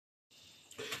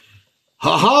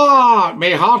Ha ha!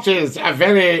 My hearties, a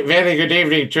very, very good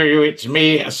evening to you. It's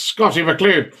me, Scotty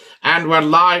McClue, and we're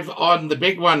live on the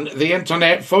big one, the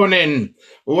internet phone-in.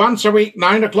 Once a week,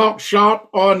 9 o'clock sharp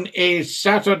on a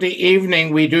Saturday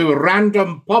evening. We do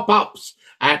random pop-ups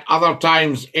at other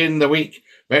times in the week.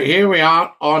 But here we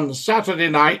are on Saturday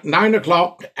night, 9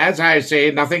 o'clock. As I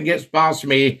say, nothing gets past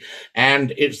me,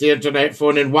 and it's the internet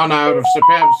phone-in, 1 hour of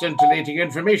superb, scintillating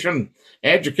information,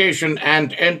 education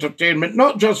and entertainment,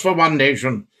 not just for one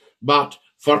nation, but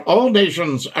for all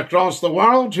nations across the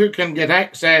world who can get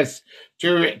access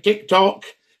to TikTok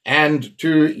and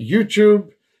to YouTube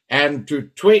and to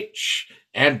Twitch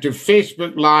and to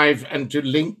Facebook Live and to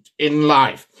LinkedIn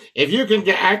Live. If you can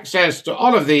get access to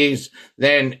all of these,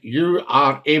 then you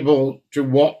are able to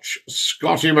watch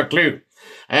Scotty McClue.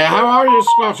 How are you,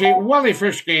 Scotty? Wally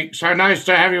Fish Geeks, how nice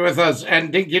to have you with us.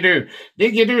 And Dinky-Doo.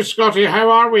 Dinky-Doo, Scotty, how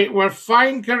are we? We're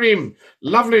fine, Kareem.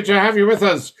 Lovely to have you with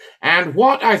us. And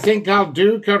what I think I'll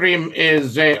do, Kareem,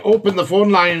 is open the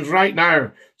phone lines right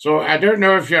now. So I don't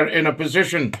know if you're in a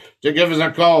position to give us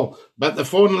a call, but the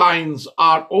phone lines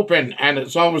are open, and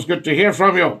it's always good to hear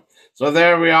from you. So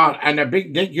there we are, and a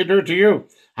big Dinky-Doo to you.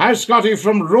 Hi, Scotty,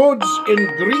 from Rhodes in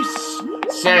Greece,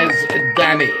 says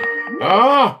Danny.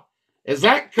 Oh, is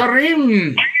that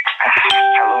Kareem?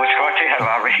 Hello, Scotty. How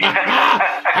are we?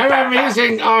 How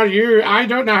amazing are you? I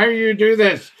don't know how you do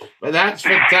this, but that's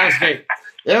fantastic.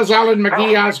 There's Alan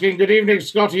McGee asking, good evening,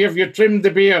 Scotty. Have you trimmed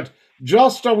the beard?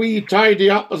 Just a wee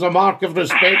tidy up as a mark of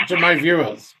respect to my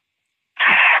viewers.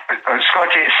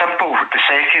 Scotty, it's simple. The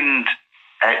second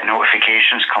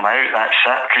notifications come out, that's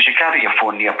it. Because you carry your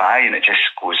phone nearby and it just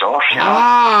goes off. You know?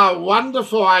 Ah,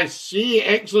 wonderful. I see.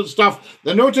 Excellent stuff.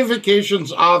 The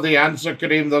notifications are the answer,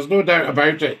 Kareem. There's no doubt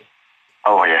about it.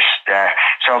 Oh, yes. Yeah.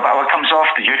 So, but what comes off,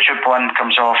 the YouTube one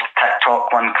comes off, the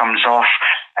TikTok one comes off,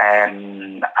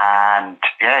 and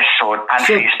yes, and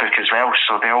Facebook as well.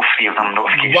 So they all three of them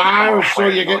notifications. Wow! So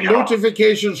you get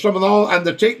notifications from them all, and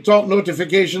the TikTok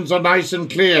notifications are nice and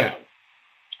clear.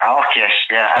 Oh yes,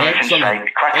 yeah, everything's fine.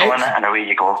 Click on it, and away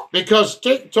you go. Because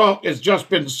TikTok has just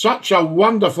been such a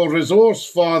wonderful resource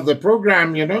for the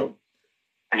program, you know.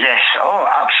 Yes, oh,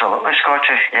 absolutely,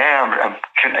 Scotty. Yeah, I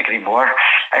couldn't agree more.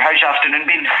 How's your afternoon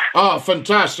been? Oh,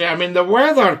 fantastic. I mean, the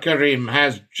weather, Kareem,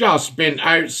 has just been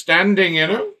outstanding, you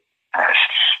know. It's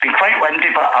been quite windy,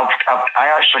 but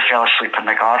I actually fell asleep in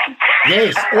the garden.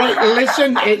 Yes. Well,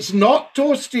 listen, it's not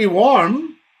toasty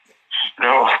warm.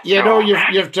 No. You know,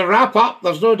 you've to wrap up.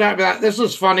 There's no doubt about that. This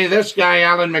is funny. This guy,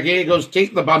 Alan McGee, goes,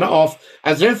 take the bonnet off,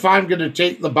 as if I'm going to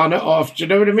take the bonnet off. Do you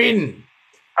know what I mean?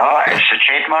 Oh, it's a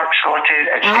trademark, Scotty.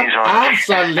 It stays on.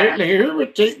 Absolutely. Who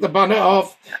would take the bonnet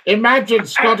off? Imagine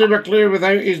Scotty McClue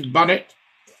without his bonnet.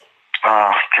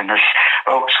 Oh, goodness.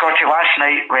 Well, Scotty, last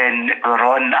night when we were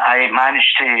on, I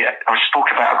spoke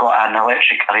about I got an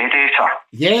electric radiator.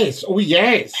 Yes. Oh,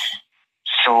 yes.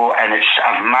 So, and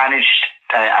I've managed,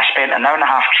 I spent an hour and a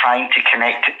half trying to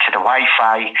connect it to the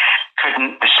Wi-Fi.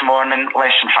 Couldn't this morning,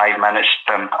 less than 5 minutes,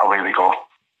 boom, away we go.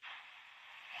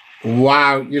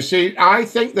 Wow. You see, I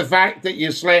think the fact that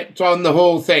you slept on the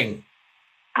whole thing,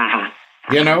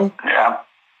 you know,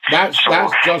 that's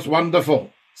just wonderful.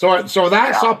 So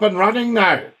that's up and running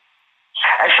now.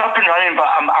 It's up and running, but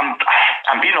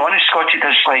I'm being honest, Scotty.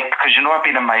 There's because you know I've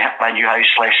been in my new house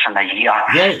less than a year.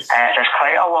 Yes. There's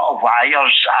quite a lot of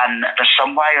wires, and there's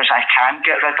some wires I can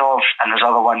get rid of, and there's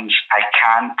other ones I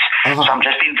can't. So I'm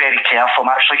just being very careful. I'm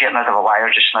actually getting rid of a wire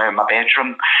just now in my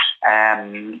bedroom.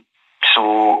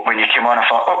 So when you came on, I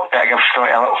thought, oh, better give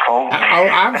Scotty a little call. Oh,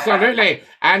 absolutely.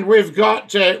 And we've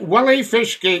got Willie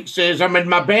Fishcake says, I'm in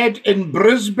my bed in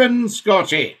Brisbane,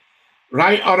 Scotty.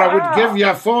 Right? Or I would give you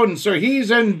a phone. So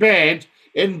he's in bed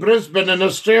in Brisbane in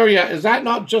Australia. Is that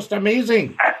not just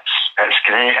amazing? It's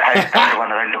great how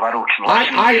everyone around the world can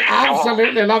listen. I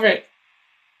absolutely love it.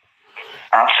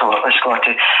 Absolutely,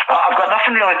 Scotty. Well, I've got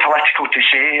nothing really political to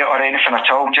say or anything at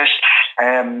all. Just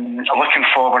looking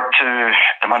forward to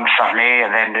the month of May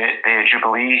and then the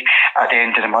Jubilee at the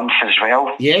end of the month as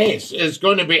well. Yes, it's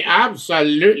going to be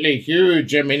absolutely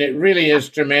huge. I mean, it really is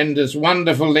tremendous.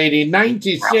 Wonderful lady,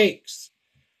 96.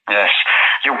 Yes.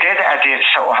 You'll get it at dates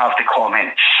that will have the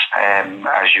comments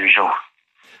as usual.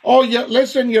 Oh, yeah,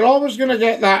 listen, you're always going to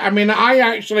get that. I mean, I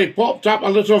actually popped up a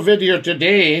little video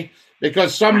today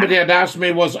because somebody had asked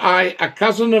me, was I a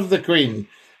cousin of the Queen?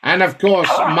 And, of course,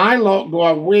 my lot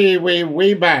go way, way,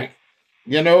 way back,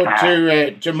 you know,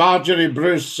 to Marjorie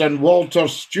Bruce and Walter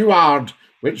Stewart,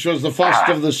 which was the first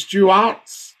of the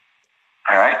Stuarts.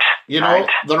 Right. You know,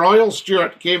 the Royal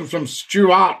Stuart came from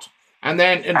Stuart. And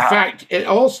then, in fact, it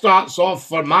all starts off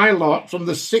for my lot from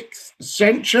the 6th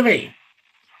century.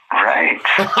 Right.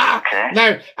 Okay.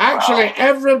 Now, actually,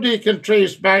 everybody can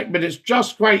trace back, but it's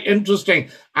just quite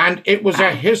interesting. And it was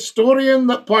a historian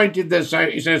that pointed this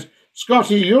out. He says,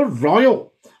 Scotty, you're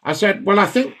royal. I said, well, I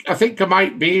think I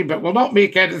might be, but we'll not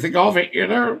make anything of it, you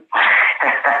know.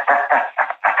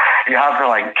 You have the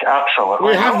link, absolutely.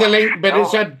 We have the link, but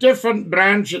it's a different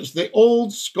branch. It's the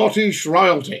old Scottish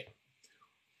royalty.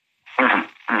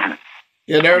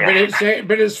 You know,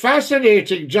 but it's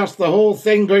fascinating, just the whole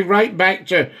thing going right back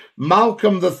to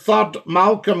Malcolm III,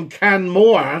 Malcolm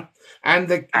Canmore, and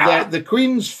the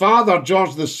Queen's father,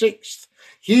 George VI.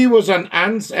 He was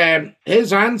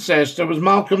his ancestor was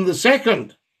Malcolm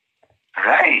II.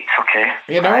 Right. Okay.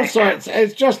 You know, so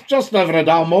it's just never a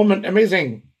dull moment.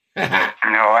 Amazing. No,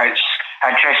 it's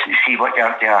interesting to see what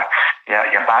your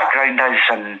background is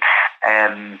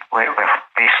and where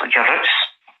basically your roots.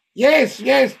 Yes,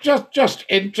 just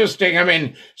interesting. I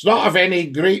mean, it's not of any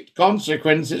great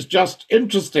consequence. It's just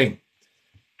interesting.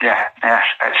 Yeah,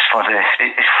 it's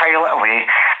file it away.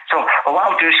 So, well, what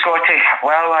I'll do, Scotty,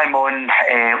 while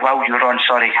you're on,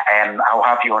 I'll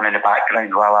have you on in the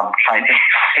background while I'm trying to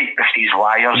fight with these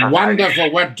wires. Wonderful.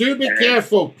 Well, do be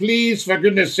careful, please, for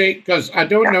goodness sake, because I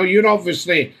don't know, you're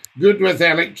obviously good with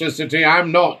electricity.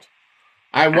 I'm not.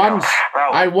 I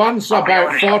once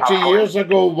about 40 years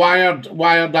ago wired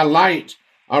a light,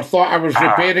 or thought I was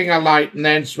repairing a light, and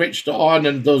then switched it on,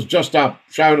 and there was just a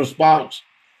shower of sparks.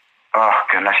 Oh,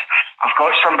 goodness. I've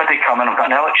got somebody coming. I've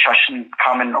got an electrician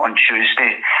coming on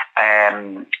Tuesday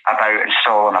about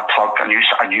installing a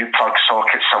new plug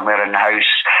socket somewhere in the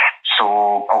house.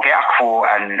 So I'll get a quote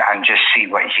and just see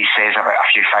what he says about a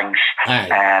few things.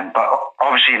 But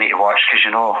obviously you need to watch, because you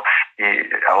know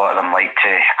a lot of them like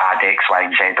to add X, Y,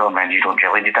 and Z on when you don't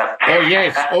really need it. Oh,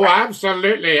 yes. Oh,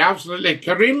 absolutely.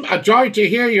 Kareem, a joy to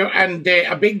hear you, and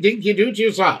a big dinky do to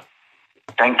yourself.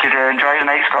 Thank you, enjoy your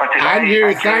night, Scotty. And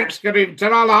you, thanks, Kareem.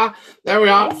 Ta-ra-la. There we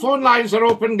are. Phone lines are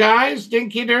open, guys.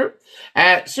 Dinky do.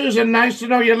 Susan, nice to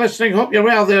know you're listening. Hope you're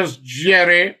well. There's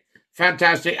Jerry.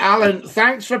 Fantastic. Alan,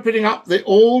 thanks for putting up the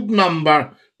old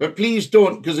number, but please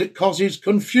don't, because it causes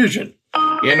confusion.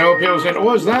 You know, people saying,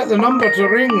 oh, is that the number to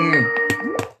ring?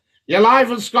 You're live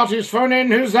with Scotty's phone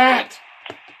in. Who's that?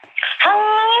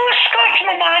 Hello, Scotty,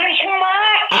 my man. It's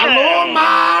Martin. Hello,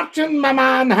 Martin, my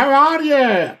man. How are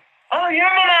you? Oh, you're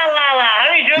my man, Lala. How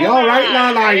are you doing? You're all right,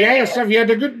 Lala. Yes, have you had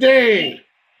a good day?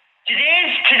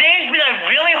 Today's been a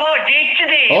really hot day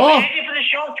today. Oh. Ready for the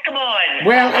show to come on?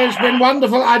 Well, it's been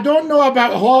wonderful. I don't know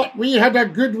about hot. We had a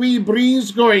good wee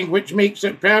breeze going, which makes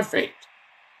it perfect.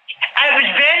 It was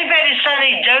very, very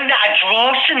sunny down at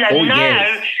Drawson, and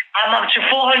now I'm up to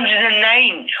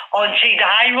 409 on Take the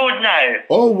High Road now.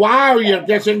 Oh, wow, you're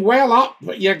getting well up.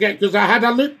 Because I had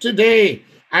a look today,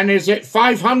 and is it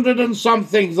 500 and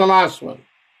something, the last one?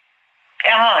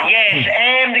 Yes.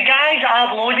 The guys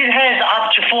uploaded his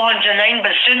up to 409,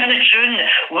 but soon the tune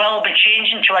will be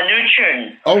changing to a new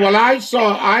tune. Oh, well, I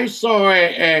saw, I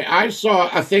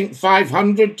think,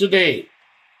 500 today.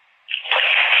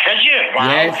 Did you? Wow,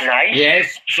 yes, nice.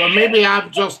 Yes. So maybe I'm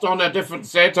just on a different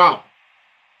setup.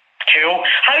 Cool.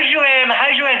 How's your day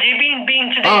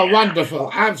been today? Oh, wonderful.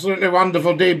 Absolutely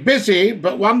wonderful day. Busy,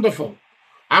 but wonderful.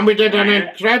 And we did an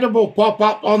incredible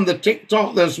pop-up on the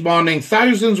TikTok this morning.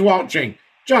 Thousands watching.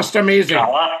 Just amazing.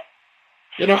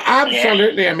 You know,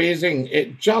 absolutely amazing.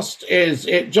 It just is.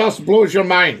 It just blows your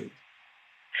mind.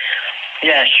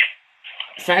 Yes.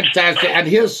 Fantastic. And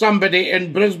here's somebody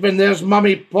in Brisbane. There's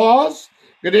Mummy Paws.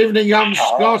 Good evening, young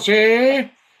Scotty.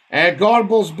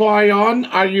 Gorbals boy on.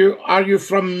 Are you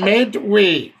from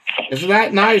Medway? Isn't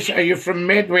that nice? Are you from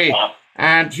Medway?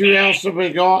 And who else have we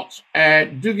got?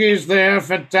 Doogie's there,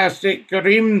 fantastic.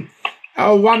 Kareem,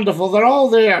 oh, wonderful. They're all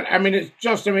there. I mean, it's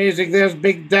just amazing. There's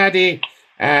Big Daddy.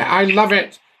 I love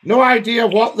it. No idea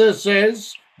what this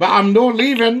is, but I'm no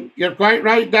leaving. You're quite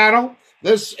right, Darryl.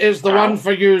 This is the one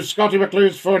for you, Scotty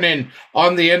McClue's phone in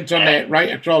on the internet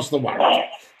right across the world.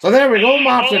 So there we go,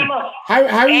 Martin. How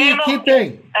are you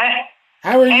keeping?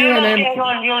 How are you and Emma? Getting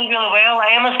on really, really well.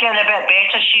 Emma's getting a bit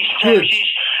better. She's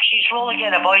really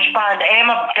getting a voice band.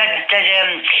 Emma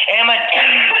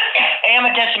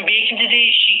did some baking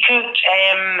today. She cooked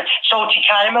salty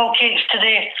caramel cakes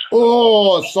today.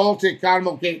 Oh, salty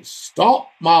caramel cakes. Stop,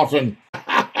 Martin.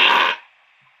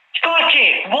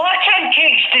 Scotty, what kind of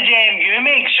cakes did you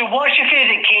make? So what's your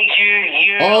favourite cake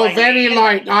you Oh, like very making?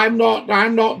 light. I'm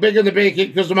not big in the baking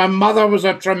because my mother was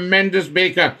a tremendous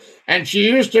baker. And she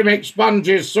used to make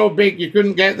sponges so big you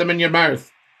couldn't get them in your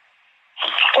mouth.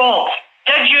 Oh,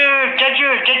 did you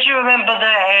remember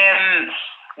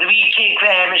the wee cake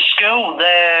at school?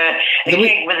 The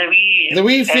cake with the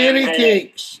wee fairy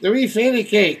cakes. The wee fairy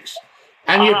cakes.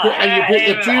 And you put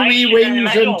the two wee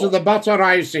wings into the butter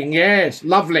icing. Yes,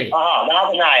 lovely.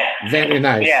 That'll be nice. Very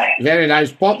nice. Yeah. Very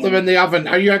nice. Pop them in the oven.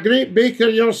 Are you a great baker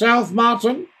yourself,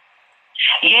 Martin?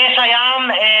 Yes, I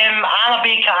am. I'm a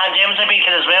baker and Jim's a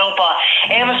baker as well, but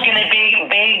Emma's going to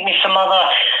bake me some other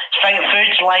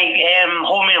foods like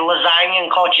homemade lasagna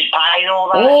and cottage pie and all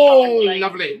that. Oh,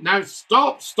 lovely. Now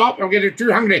stop. I'm getting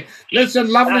too hungry. Listen,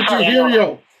 lovely to hear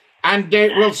you. And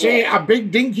we'll say a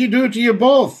big dinky do to you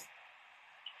both.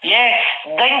 Yes,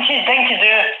 dinky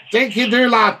do. Dinky do,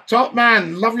 lad. Top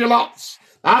man. Love you lots.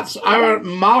 That's our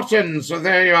Martin. So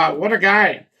there you are. What a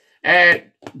guy.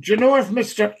 Do you know if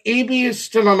Mr. Aby is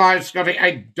still alive, Scotty?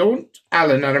 I don't,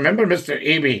 Alan. I remember Mr.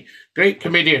 Aby. Great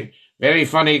comedian. Very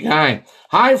funny guy.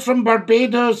 Hi from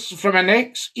Barbados, from an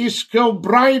ex-East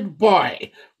Kilbride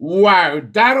boy. Wow.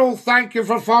 Daryl, thank you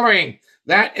for following.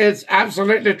 That is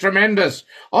absolutely tremendous.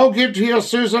 All good to hear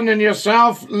Susan and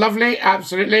yourself. Lovely,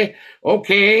 absolutely.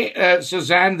 Okay,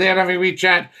 Suzanne there having a wee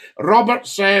chat. Robert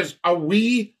says, a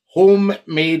wee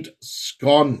homemade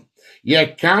scone.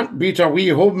 You can't beat a wee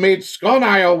homemade scone,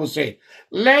 I always say.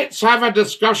 Let's have a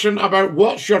discussion about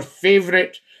what's your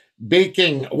favourite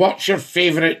baking, what's your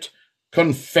favourite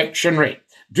confectionery.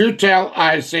 Do tell,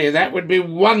 I say. That would be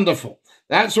wonderful.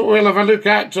 That's what we'll have a look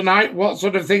at tonight. What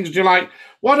sort of things do you like?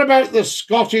 What about the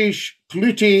Scottish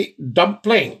clootie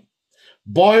dumpling?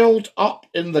 Boiled up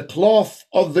in the cloth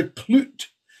of the cloot,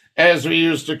 as we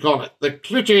used to call it. The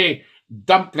clootie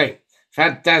dumpling.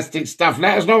 Fantastic stuff.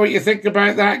 Let us know what you think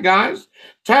about that, guys.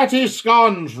 Tatty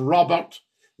scones, Robert.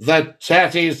 The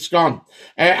tatty scone.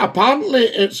 Apparently,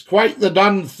 it's quite the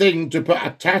done thing to put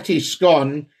a tatty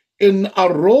scone in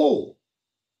a roll.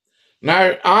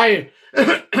 Now, I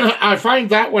find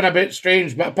that one a bit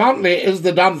strange, but apparently it is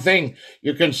the done thing.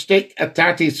 You can stick a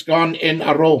tatty scone in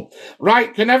a roll.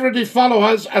 Right, can everybody follow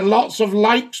us? And lots of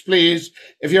likes, please.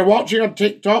 If you're watching on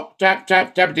TikTok, tap,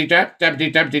 tap, tappity, tap,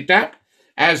 tappity, tappity, tap,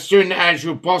 as soon as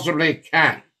you possibly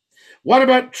can. What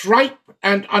about tripe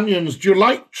and onions? Do you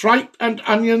like tripe and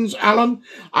onions, Alan?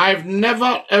 I've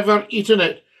never, ever eaten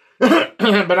it,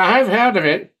 but I have heard of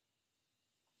it.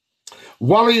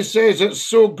 Wally says it's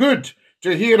so good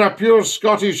to hear a pure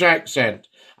Scottish accent.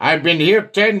 I've been here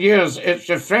 10 years. It's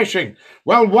refreshing.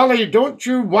 Well, Wally, don't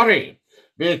you worry,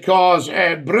 because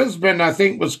Brisbane, I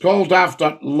think, was called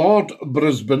after Lord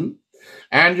Brisbane,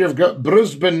 and you've got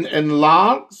Brisbane in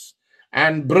Largs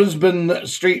and Brisbane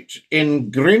Street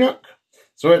in Greenock.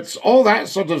 So it's all that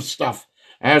sort of stuff.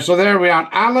 So there we are.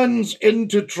 Alan's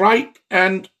into tripe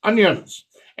and onions.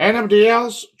 Anybody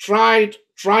else tried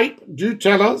tripe? Do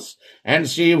tell us and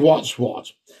see what's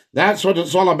what. That's what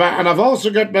it's all about. And I've also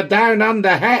got my down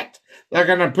under hat they're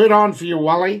going to put on for you,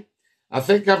 Wally. I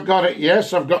think I've got it.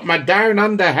 Yes, I've got my down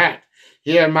under hat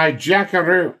here, my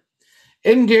jackaroo.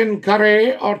 Indian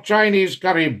curry or Chinese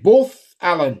curry? Both,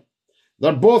 Alan.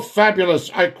 They're both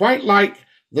fabulous. I quite like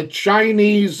the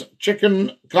Chinese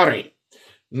chicken curry.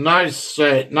 Nice,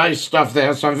 nice stuff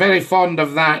there. So I'm very fond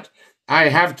of that, I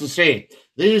have to say.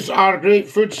 These are great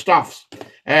foodstuffs.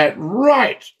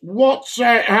 Right, what's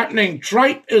happening?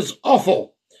 Tripe is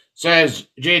awful, says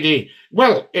JD.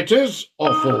 Well, it is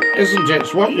awful, isn't it?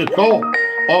 It's what you call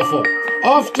awful.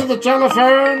 Off to the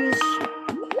telephones.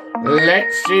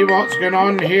 Let's see what's going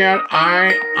on here,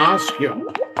 I ask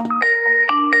you.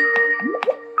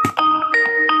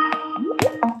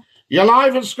 You're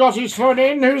live on Scottish Phone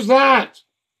In. Who's that?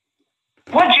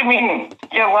 What do you mean,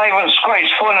 you're live on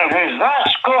Scottish Phone In? Who's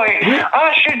that, Scotty?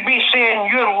 I should be saying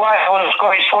you're live on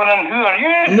Scottish Phone In. Who are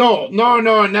you?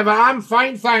 No, never. I'm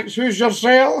fine, thanks. Who's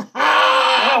yourself?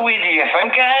 What way do you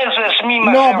think it is? It's me,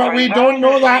 myself. No, but we don't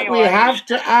know that. We have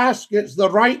to ask. It's the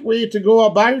right way to go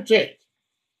about it.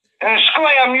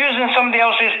 Scotty, I'm using somebody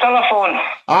else's telephone.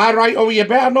 All right. Oh, you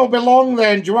better not be long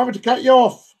then. Do you want me to cut you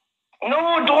off?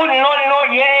 No, don't.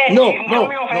 Not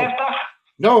yet.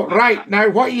 No, right. Now,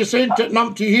 what are you saying to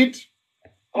Numpty Head?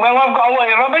 Well, I've got a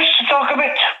lot of rubbish to talk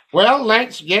about. Well,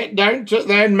 let's get down to it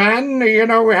then, man. You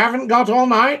know, we haven't got all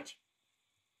night.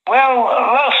 Well,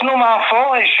 that's not my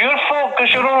fault. It's your fault,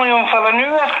 because you're only on for an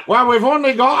hour. Well, we've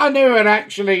only got an hour,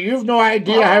 actually. You've no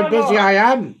idea how busy I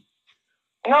am.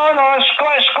 No,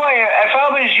 Scotty. If I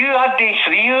was you, I'd do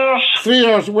 3 years. 3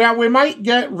 years. Well, we might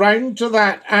get round to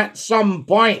that at some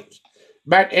point,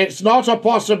 but it's not a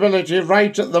possibility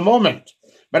right at the moment.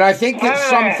 But I think it's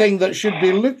something that should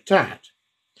be looked at.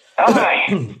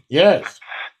 Aye. Yes.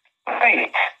 Right.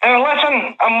 Now,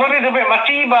 listen, I'm worried about my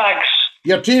tea bags.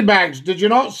 Your tea bags. Did you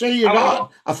not say you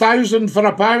got 1,000 for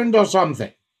 £1 or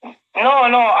something? No,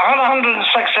 I had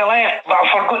 160 left, but I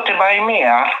forgot to buy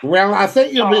more. Well, I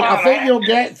think you'll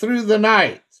get through the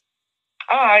night.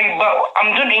 Aye, but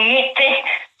I'm doing 80.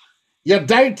 You're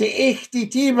down to 80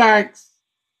 tea bags.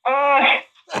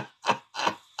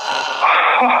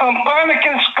 I'm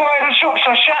panicking, Scotty. The shops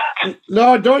are shut.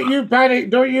 No, don't you panic.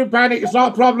 Don't you panic. It's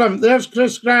not a problem. There's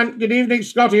Chris Grant. Good evening,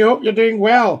 Scotty. Hope you're doing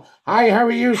well. Hi, how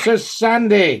are you, says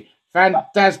Sandy.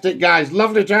 Fantastic, guys.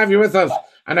 Lovely to have you with us.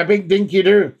 And a big dinky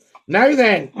do. Now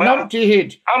then, Numpty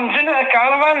Head. I'm doing the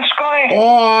caravan, Scotty.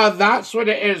 Oh, that's what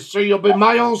it is. So you'll be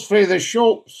miles for the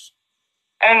shops.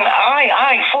 And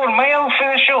aye, 4 miles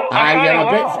for the shop. Aye, you're a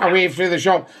bit away from the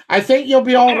shop. I think you'll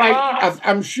be all right.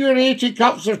 I'm sure 80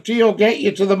 cups of tea will get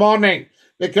you to the morning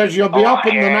because you'll be up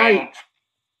in the night.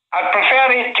 I'd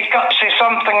prefer 80 cups of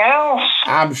something else.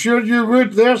 I'm sure you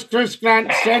would. There's Chris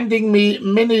Grant sending me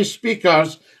mini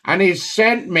speakers, and he's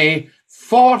sent me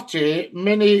 40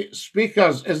 mini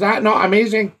speakers. Is that not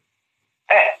amazing?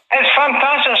 It's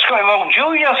fantastic, Scotty. Well,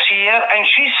 Julia's here, and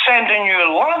she's sending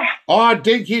you love. Oh,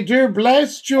 Dinky do.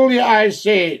 Bless Julia, I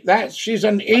say. She's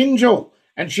an angel,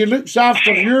 and she looks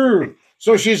after you.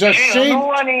 So she's a saint. She's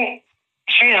no an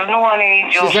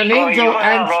angel. She's an angel,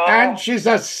 and she's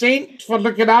a saint for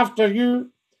looking after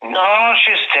you. No,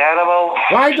 she's terrible.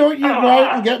 Why don't you go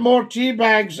out and get more tea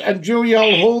bags, and Julia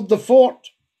will hold the fort?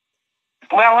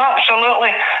 Well,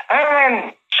 absolutely.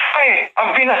 Scotty,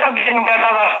 I've been having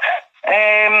another...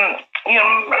 you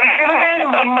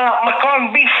remember my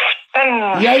corned beef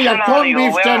tin? Yeah, your corned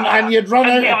beef tin, and you'd run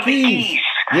out of keys.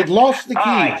 You'd lost the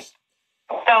keys.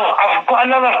 Well, I've got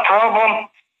another problem.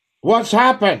 What's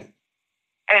happened?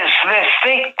 It's the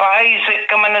steak pies that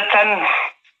come in the tin.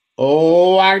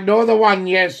 Oh, I know the one,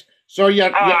 yes. So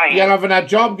you're having a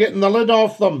job getting the lid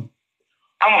off them.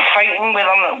 I'm fighting with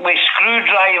them with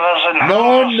screwdrivers and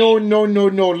No.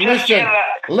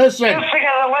 Listen. Just to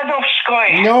get the lid off,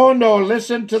 Scotty. No,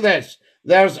 listen to this.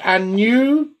 There's a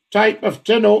new type of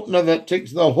tin opener that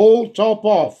takes the whole top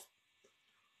off.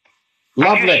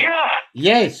 Lovely. Are you sure?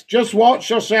 Yes, just watch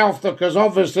yourself, though, because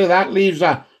obviously that leaves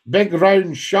a big,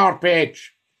 round, sharp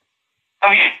edge.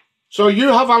 So you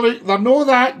have a look. They're not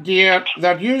that, dear.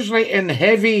 They're usually in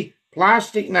heavy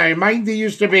plastic now. Mine, they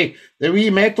used to be the wee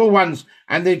metal ones,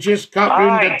 and they just cut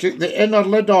round and took the inner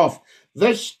lid off.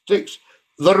 This takes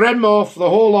the rim off the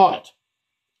whole lot.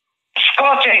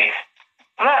 Scotty,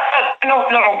 that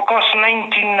will cost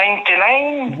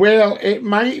 $19.99. Well, it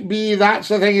might be. That's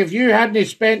the thing. If you hadn't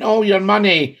spent all your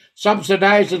money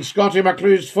subsidising Scotty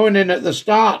McClue's phone in at the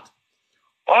start.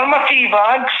 Or my tea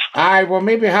bags. I will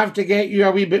maybe have to get you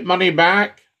a wee bit money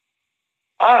back.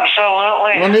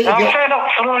 Absolutely. I'm fed up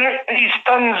throwing out these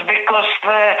tins because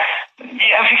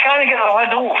if you can't get the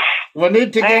lid off, we'll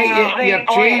need to get you your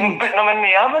change. Putting them in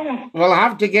the oven. We'll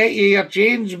have to get you your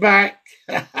change back.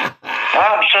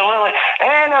 Absolutely.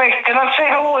 Anyway, can I say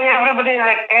hello to everybody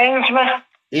that kens me?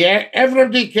 Yeah,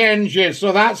 everybody kens you,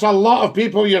 so that's a lot of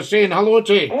people you're saying hello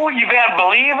to. Oh, you better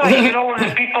believe it. You know,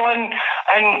 the people in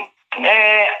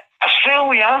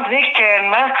Australia, they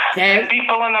ken me. The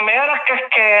people in America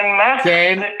ken me.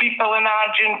 The people in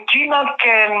Argentina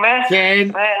ken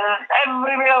me.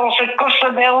 Everywhere else at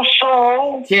Costa del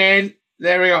Sol.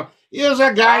 There we go. Here's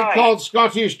a guy called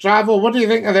Scottish Travel. What do you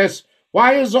think of this?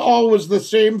 Why is it always the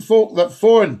same folk that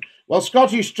phone? Well,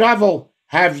 Scottish Travel,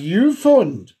 have you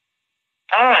phoned?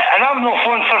 And I've not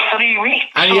phoned for 3 weeks.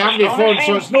 And you haven't phoned,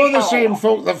 so it's not the same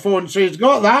folk that phone, so he's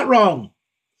got that wrong.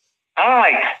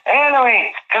 Aye.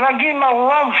 Anyway, can I give my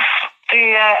love to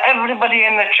everybody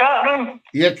in the chat room?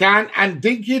 You can, and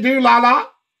dinky do, Lala.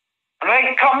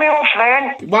 Right, cut me off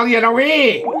then. Well, you're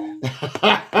away.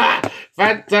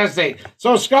 Fantastic.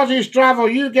 So, Scottish Travel,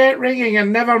 you get ringing,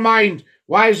 and never mind.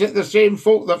 Why is it the same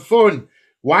folk that phone?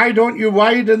 Why don't you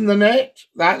widen the net?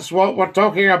 That's what we're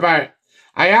talking about.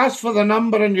 I asked for the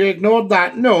number and you ignored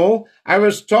that. No, I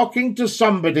was talking to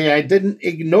somebody. I didn't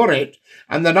ignore it.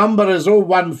 And the number is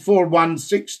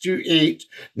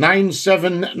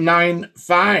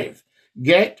 01416289795.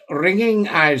 Get ringing,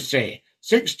 I say.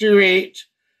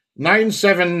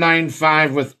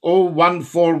 628-9795 with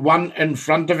 0141 in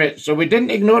front of it. So we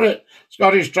didn't ignore it,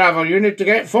 Scottish Travel. You need to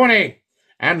get phoning.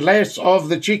 And less of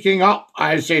the cheeking up,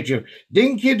 I say to you.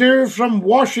 Dinky Doo from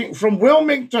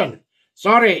Wilmington.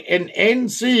 Sorry, in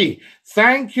NC.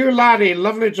 Thank you, Larry.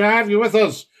 Lovely to have you with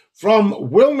us from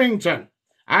Wilmington.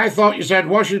 I thought you said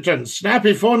Washington.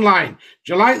 Snappy phone line.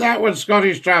 Do you like that one,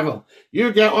 Scottish Travel?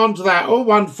 You get onto that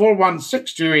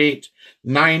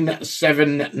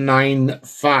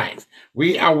 01416289795.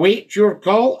 We await your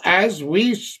call as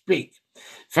we speak.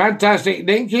 Fantastic,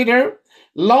 Dinky Doo.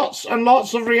 Lots and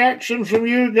lots of reaction from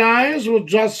you guys. We'll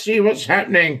just see what's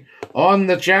happening on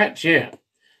the chat here.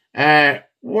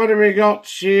 What have we got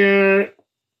here?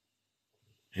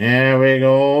 Here we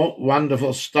go.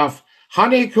 Wonderful stuff.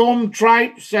 Honeycomb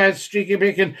tripe, says Streaky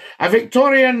Bacon. A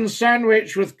Victorian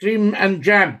sandwich with cream and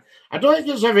jam. I don't think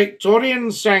it's a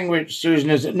Victorian sandwich, Susan,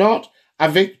 is it not? A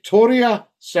Victoria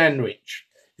sandwich.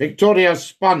 Victoria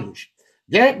sponge.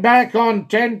 Get back on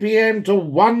 10 p.m. to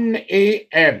 1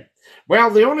 a.m. Well,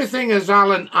 the only thing is,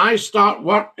 Alan, I start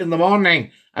work in the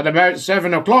morning at about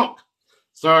 7 o'clock.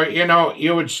 So, you know,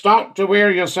 you would start to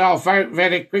wear yourself out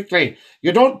very quickly.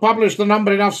 You don't publish the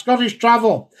number enough. Scottish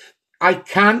Travel, I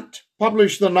can't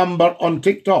publish the number on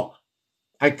TikTok.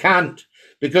 I can't,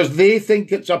 because they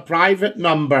think it's a private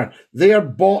number. Their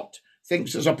bot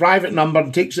thinks it's a private number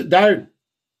and takes it down.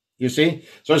 You see?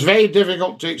 So it's very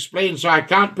difficult to explain, so I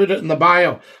can't put it in the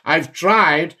bio. I've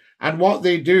tried, and what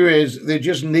they do is they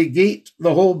just negate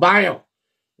the whole bio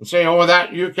and say, oh,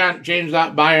 that you can't change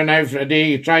that bio now for a day.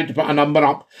 You tried to put a number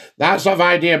up. That sort of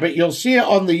idea. But you'll see it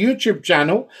on the YouTube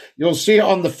channel. You'll see it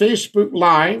on the Facebook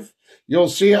Live. You'll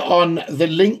see it on the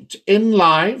LinkedIn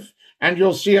Live. And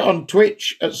you'll see it on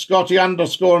Twitch at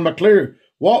Scotty_McClue.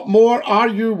 What more are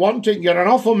you wanting? You're an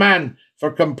awful man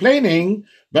for complaining,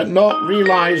 but not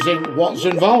realising what's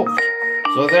involved.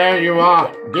 So there you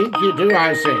are. Dinky do,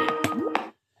 I say.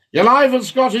 You're live on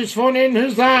Scotty's phone in.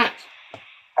 Who's that?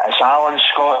 It's Alan,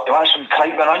 Scott. You want some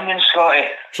tripe and onions, Scotty?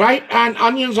 Tripe and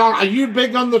onions. Are you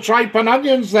big on the tripe and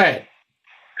onions then?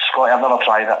 Scotty, I've never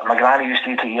tried it. My granny used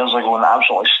to eat it years ago and it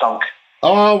absolutely stunk.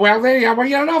 Oh, well, there you are. Well,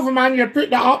 you're an awful man. You're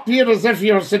putting it up here as if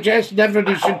you're suggesting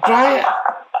everybody should try it.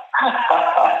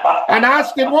 And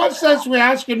asking, what's this way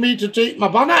asking me to take my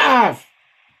bonnet off?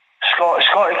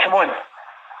 Scotty, come on.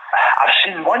 I've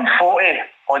seen one photo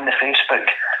on the Facebook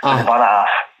with the bonnet off.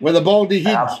 With the baldy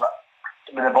head.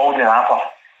 With the baldy napper.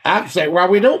 That's it. Well,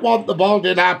 we don't want the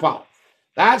baldy napper.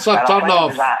 That's a turn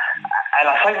off. And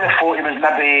I think the photo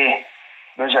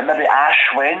was maybe Ash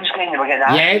Wednesday and you were getting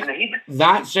ashes in the heat?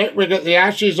 That's it. We got the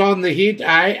ashes on the heat.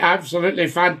 Aye, absolutely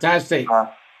fantastic.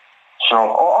 So,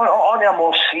 on a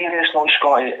more serious note,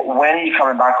 Scotty, when are you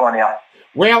coming back on here?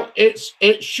 Well,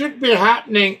 it should be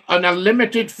happening in a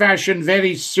limited fashion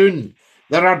very soon.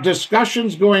 There are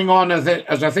discussions going on,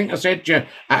 as I think I said to you,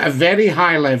 at a very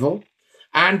high level,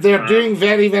 and they're doing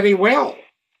very, very well.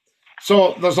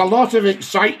 So there's a lot of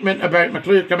excitement about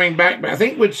McClue coming back, but I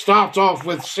think we'd start off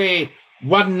with, say,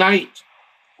 one night.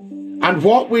 And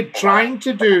what we're trying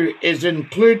to do is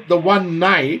include the one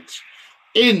night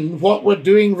in what we're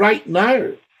doing right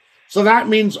now. So that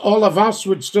means all of us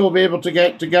would still be able to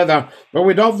get together, but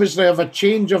we'd obviously have a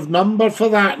change of number for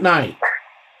that night.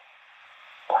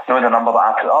 No, the number that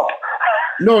I put up.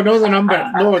 No, the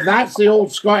number. No, that's the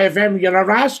old Scott FM. You're a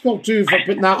rascal too for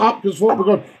putting that up, because folk will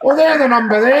go, oh, there's the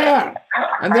number there.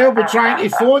 And they'll be trying to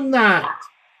phone that.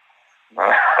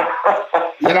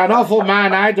 You're an awful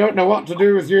man. I don't know what to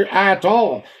do with you at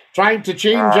all. Trying to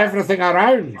change everything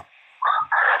around.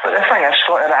 But the thing is,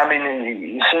 Scott, I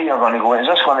mean, you say you're going to go, is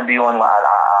this going to be on like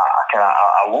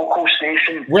a local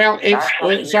station? Well,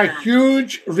 it's a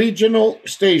huge regional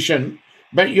station,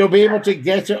 but you'll be able to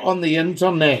get it on the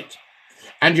internet.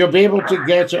 And you'll be able to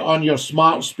get it on your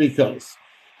smart speakers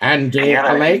and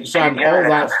Alexa and all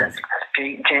that stuff. Can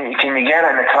you get it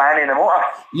in the cranny in the motor?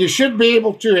 You should be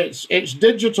able to. It's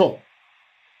digital.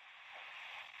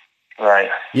 Right.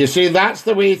 You see, that's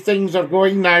the way things are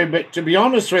going now. But to be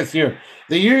honest with you,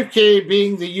 the UK,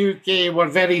 being the UK, were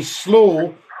very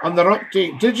slow on their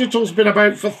uptake. Digital's been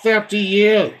about for 30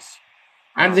 years,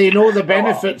 and they know the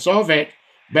benefits of it.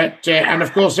 But and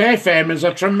of course, FM is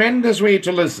a tremendous way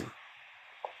to listen.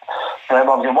 Right,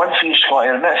 well, the one for you, Scotty,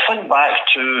 think back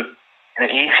to the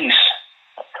 80s.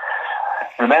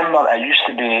 Remember, it used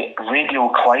to be Radio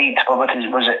Clyde.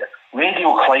 Was it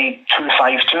Radio Clyde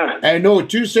 252? No,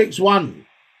 261.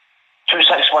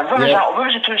 261. What was that? What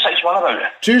was the 261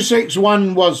 about?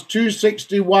 261 was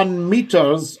 261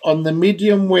 meters on the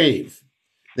medium wave,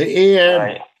 the AM.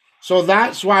 Right. So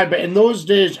that's why, but in those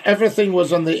days, everything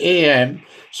was on the AM.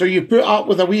 So you put up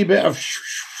with a wee bit of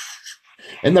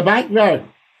in the background.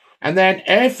 And then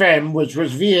FM, which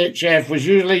was VHF, was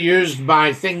usually used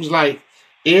by things like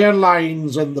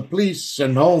airlines and the police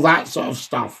and all that sort of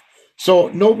stuff. So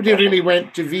nobody really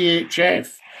went to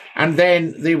VHF. And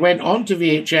then they went on to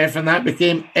VHF, and that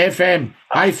became FM,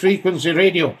 high-frequency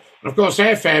radio. And of course,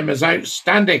 FM is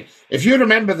outstanding. If you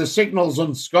remember the signals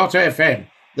on Scott FM,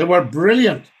 they were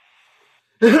brilliant.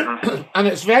 And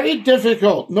it's very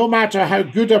difficult, no matter how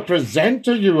good a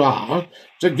presenter you are,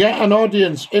 to get an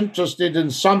audience interested in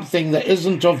something that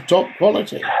isn't of top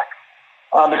quality.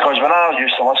 Because when I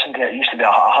used to listen to it, it used to be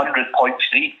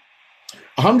 100.3.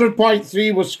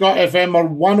 100.3 was Scott FM, or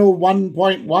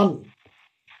 101.1.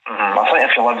 I think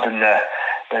if you lived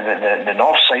in the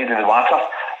north side of the water,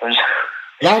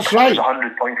 it That's right. It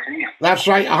was 100.3. That's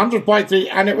right, 100.3,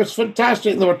 and it was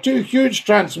fantastic. There were two huge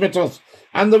transmitters,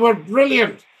 and they were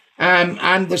brilliant.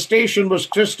 And the station was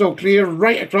crystal clear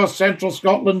right across central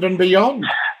Scotland and beyond.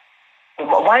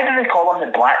 Why do they call them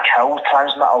the Black Hill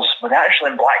transmitters? Were they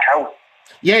actually in Black Hill?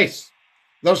 Yes.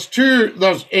 There's two.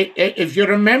 If you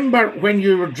remember when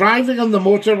you were driving on the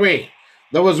motorway,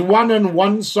 there was one on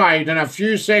one side and a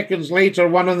few seconds later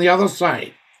one on the other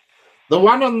side. The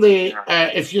one on the,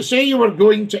 if you say you were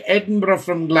going to Edinburgh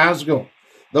from Glasgow,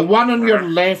 the one on your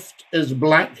left is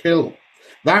Black Hill.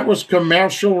 That was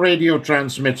commercial radio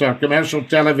transmitter, commercial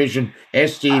television,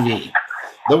 STV.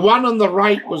 The one on the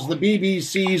right was the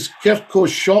BBC's Kirko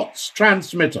Shotts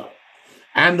transmitter.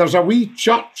 And there's a wee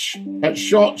church at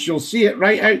Shotts. You'll see it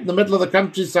right out in the middle of the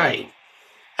countryside.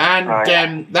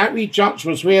 And that wee church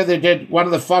was where they did one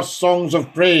of the first songs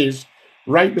of praise,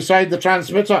 right beside the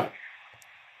transmitter.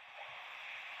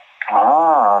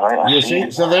 Ah, right. You see?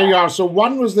 So there you are. So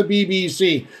one was the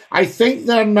BBC. I think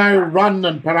they're now run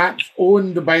and perhaps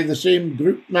owned by the same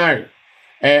group now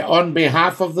on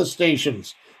behalf of the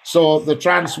stations. So the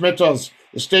transmitters,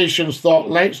 the stations thought,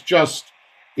 let's just,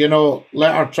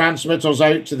 let our transmitters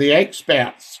out to the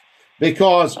experts,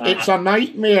 because it's a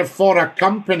nightmare for a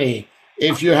company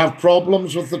if you have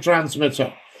problems with the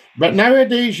transmitter. But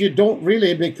nowadays you don't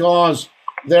really, because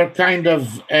they're kind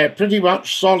of pretty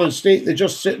much solid state. They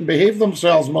just sit and behave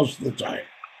themselves most of the time.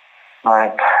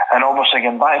 Right. And obviously,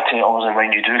 getting back to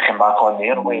when you do come back on the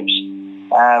airwaves,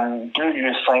 do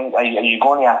you think, are you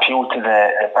going to appeal to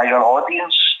the bigger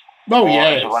audience? Oh,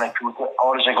 yes.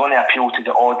 Or is it going to appeal to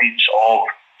the audience of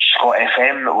Scott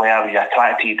FM, where you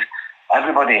attracted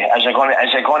everybody? Is it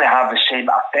going to have the same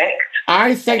effect?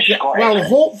 I think,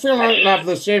 hopefully it'll have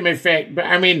the same effect. But,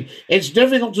 I mean, it's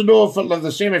difficult to know if it'll have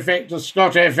the same effect as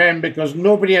Scott FM, because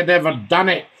nobody had ever done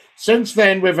it. Since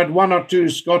then, we've had one or two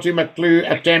Scottie McClue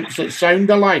attempts at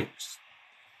sound-alikes.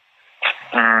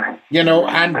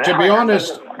 And to be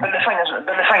honest... But the thing is,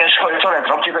 Scott, sorry to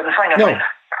interrupt you, but the thing is...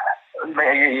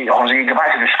 You go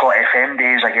back to the Scott FM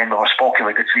days again, we were spoken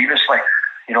about it previously,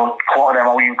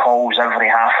 250,000 calls every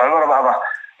half hour or whatever,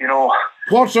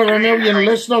 250,000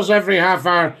 listeners every half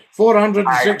hour,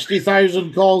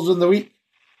 460,000 calls in the week.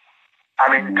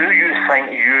 I mean, do you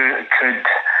think you could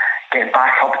get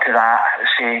back up to that,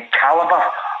 say, calibre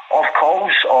of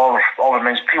calls, or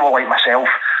people like myself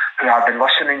who have been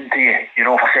listening to you,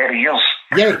 for 30 years?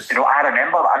 Yes. I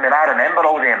remember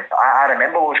all them. I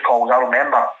remember those calls. I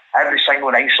remember every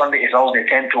single night, Sunday to Thursday,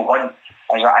 10 to 1,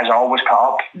 as I always put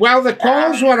up. Well, the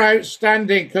calls were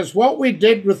outstanding, because what we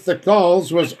did with the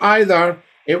calls was either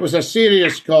it was a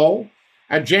serious call,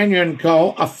 a genuine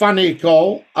call, a funny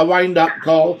call, a wind-up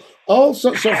call, all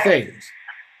sorts of things.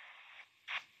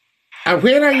 And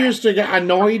where I used to get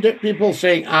annoyed at people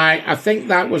saying, I think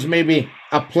that was maybe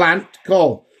a plant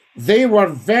call, they were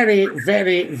very,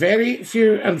 very, very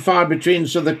few and far between.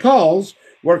 So the calls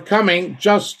were coming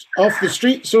just off the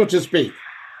street, so to speak.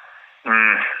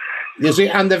 You see,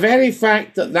 and the very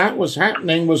fact that that was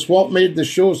happening was what made the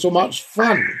show so much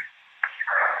fun.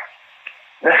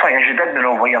 The thing is, you didn't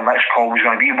know what your next call was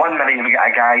going to be. One minute you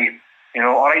get a guy,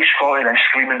 all right, Scotty, then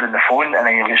screaming on the phone, and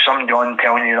then you get somebody on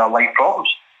telling you their life problems.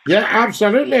 Yeah,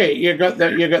 absolutely. You got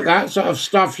that sort of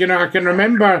stuff. I can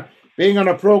remember being on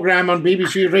a program on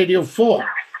BBC Radio 4,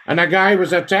 and a guy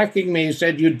was attacking me. He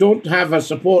said, "You don't have a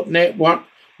support network.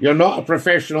 You're not a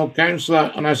professional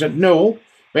counsellor." And I said, "No,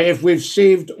 but if we've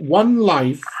saved one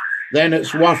life, then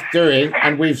it's worth doing,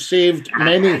 and we've saved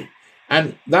many."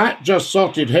 And that just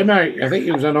sorted him out. I think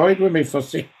he was annoyed with me for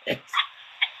saying it.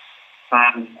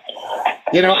 And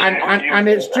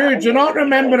it's true. Do you not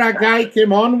remember a guy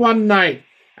came on one night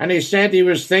and he said he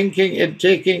was thinking in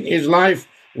taking his life?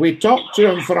 We talked to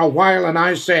him for a while, and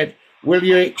I said, "Will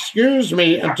you excuse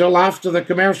me until after the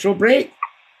commercial break?"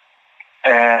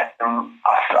 I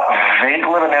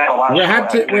vaguely remember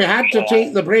we had to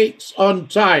take the breaks on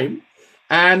time,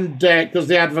 and because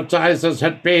the advertisers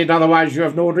had paid, otherwise you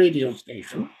have no radio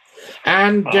station.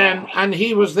 And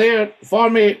he was there for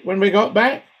me when we got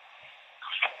back.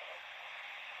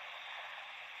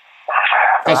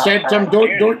 I said to him,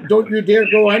 "Don't you dare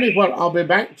go anywhere. I'll be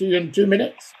back to you in 2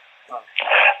 minutes."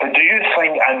 But do you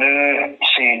think a new,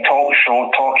 say, talk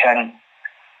show, talk-in,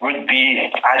 would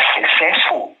be as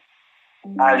successful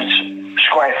as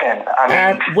Scott FM?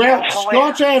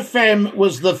 Scott FM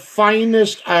was the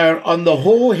finest hour on the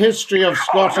whole history of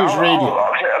Scottish radio.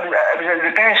 It was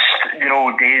the best,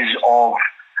 days of,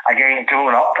 again,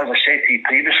 growing up. As I said to you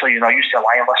previously, I used to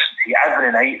lie and listen to you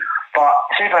every night. But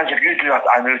say, for instance, if you do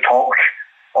a new talk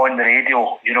on the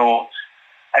radio,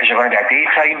 Is it going to be a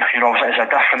daytime? You know, it's a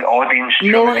different audience.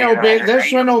 No, it'll be,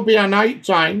 this one will be a night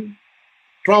time.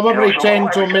 Probably 10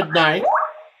 till midnight.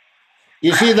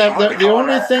 You see, the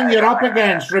only thing you're up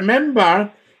against,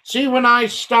 remember, see, when I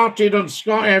started on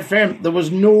Scott FM, there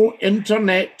was no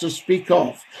internet to speak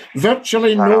of.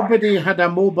 Virtually nobody had a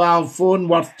mobile phone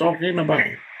worth talking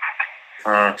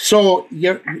about. So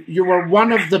you were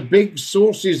one of the big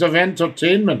sources of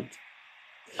entertainment.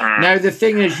 Now, the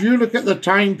thing is, you look at the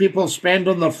time people spend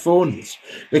on their phones.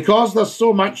 Because there's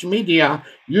so much media,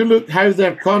 you look how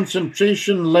their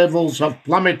concentration levels have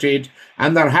plummeted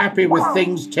and they're happy with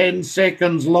things 10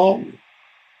 seconds long.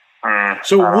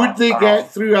 So would they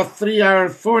get through a 3-hour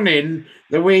phone-in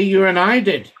the way you and I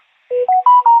did?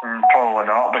 Probably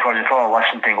not, because you probably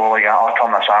listen to go like, I'll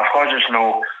turn this off. Because there's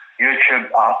no YouTube,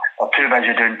 are too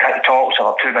busy doing TikToks,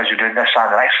 or too busy doing this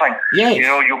and the next thing. Yes. You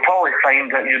know, you'll probably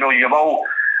find that, you know, you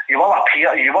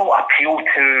will appeal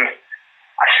to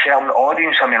a certain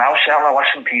audience. I mean, I'll certainly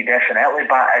listen to you definitely,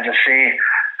 but as I say,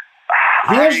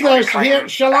 here's this. Here,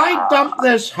 shall I dump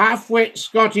this half-wit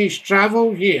Scottish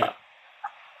travel here?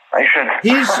 I should.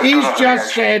 He's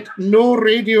just said no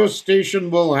radio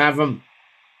station will have him.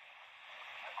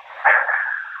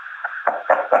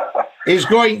 He's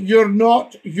going, you're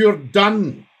not, you're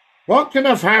done. What kind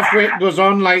of half-wit goes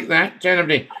on like that,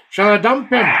 anybody? Shall I dump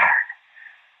him?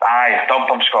 Aye, dump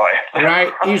him, Scotty.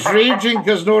 Right, he's raging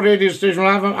because no radio station will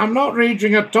have him. I'm not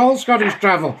raging at all, Scottish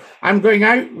travel. I'm going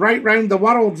out right round the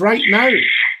world right now.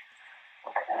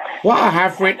 What a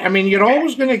half-wit. I mean, you're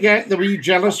always going to get the wee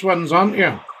jealous ones, aren't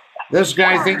you? This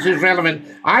guy thinks he's relevant.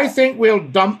 I think we'll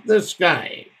dump this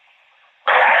guy.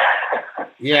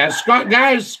 Yeah,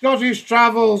 Scottish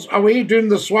travels away doing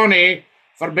the Swanee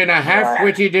for being a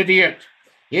half-witted idiot.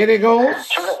 Here he goes.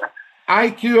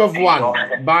 IQ of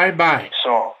 1. Bye-bye.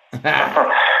 So when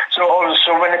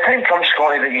the time comes,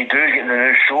 Scotty, that you do get the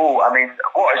new show, I mean,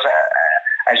 what is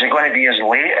it? Is it going to be as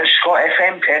late as Scott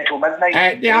FM, 10 till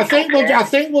midnight? Yeah, I think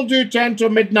we'll do 10 till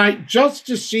midnight just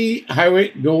to see how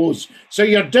it goes. So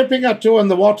you're dipping a toe in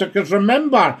the water, because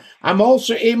remember, I'm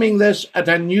also aiming this at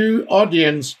a new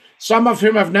audience, some of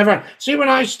whom have never... See, when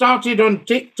I started on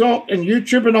TikTok and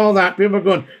YouTube and all that, people were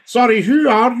going, sorry, who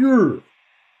are you?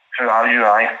 Who are you,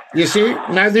 aye? You see,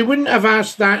 now they wouldn't have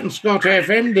asked that in Scott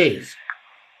FM days.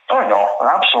 Oh, no,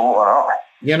 absolutely not.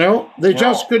 You know, they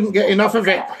just couldn't get enough of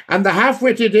it. And the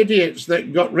half-witted idiots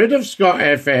that got rid of Scott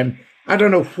FM, I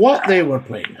don't know what they were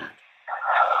playing at.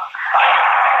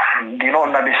 Do you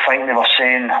not maybe think they were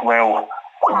saying, well,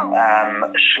 I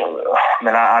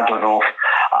mean, I don't know.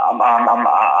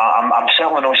 I'm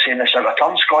certainly not saying this out of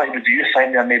turn, Scotty, but do you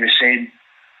think they're maybe saying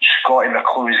Scotty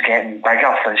McClue's getting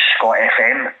bigger than Scott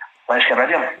FM? Let's get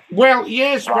rid of him. Well,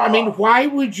 yes, but I mean, why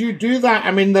would you do that?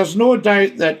 I mean, there's no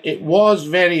doubt that it was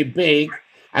very big,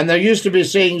 and there used to be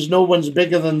sayings, no one's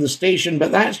bigger than the station,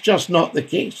 but that's just not the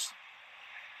case.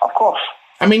 Of course.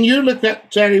 I mean, you look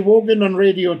at Terry Wogan on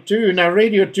Radio 2. Now,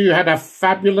 Radio 2 had a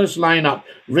fabulous lineup.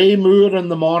 Ray Moore in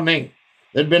the morning.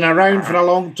 They'd been around for a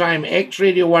long time.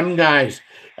 Ex-Radio 1 guys.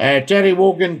 Terry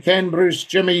Wogan, Ken Bruce,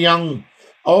 Jimmy Young,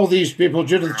 all these people,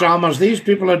 Judith Chalmers. These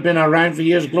people had been around for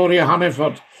years. Gloria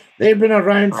Hunniford. They'd been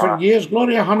around for years.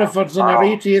 Gloria Hunniford's in her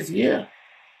 80th year.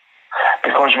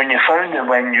 Because when you found that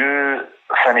when you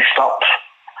finished up,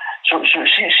 so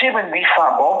see when Wee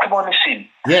Fat Bob came on the scene?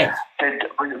 Yes.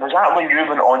 Was that when you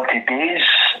went on to days,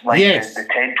 like yes. the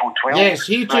 10 till 12? Yes,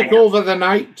 he took over the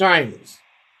night times.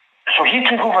 So he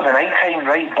took over the night time,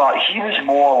 right? But he was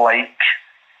more like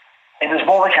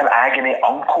an agony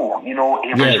uncle, you know?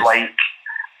 It was like,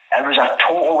 it was a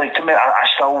totally, to me, I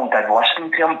still did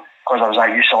listen to him, because I was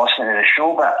like used to listening to the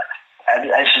show, but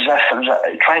it's as if it was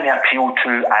trying to appeal to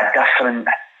a different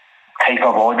type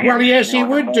of audience. Well, yes, he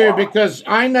would do, because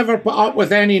I never put up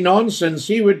with any nonsense.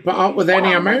 He would put up with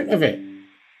any amount of it.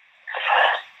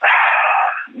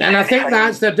 And I think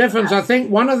that's the difference. I think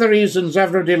one of the reasons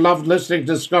everybody loved listening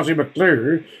to Scotty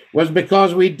McClue was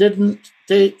because we didn't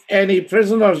take any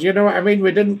prisoners. You know what I mean?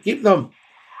 We didn't keep them.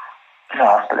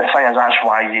 No, but the thing is, that's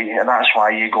why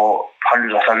you got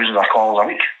hundreds of thousands of calls a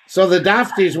week. So the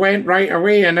Dafties went right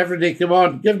away, and everybody came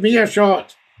on, give me a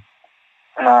shot.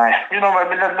 Aye, you know, I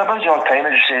mean, there was your time,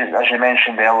 as you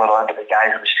mentioned earlier on, about the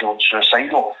guy who was feeling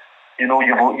suicidal. You know,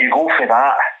 you go for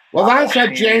that. Well, that's a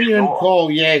genuine call.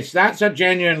 Yes, that's a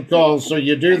genuine call. So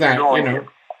you do that. You know.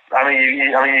 I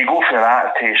mean, you go for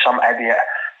that to some idiot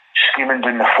screaming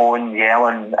down the phone,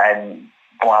 yelling, and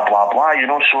blah blah blah. You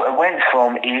know, so it went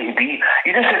from A to B.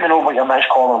 You just didn't know what your missed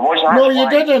caller was. No, you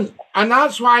didn't. And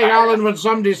that's why, Alan, when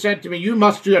somebody said to me, you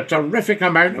must do a terrific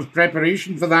amount of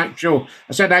preparation for that show,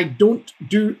 I said, I don't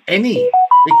do any,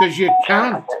 because you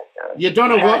can't. You don't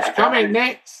know what's coming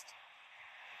next.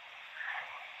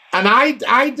 And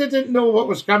I didn't know what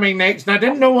was coming next, and I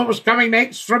didn't know what was coming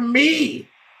next from me.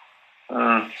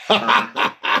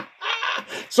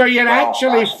 So you're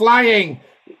actually flying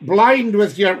blind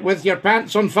with your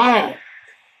pants on fire.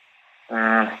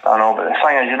 I know, but the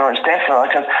thing is, it's definitely,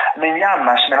 because,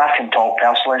 I can talk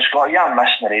personally, Scott, you're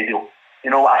missing the radio.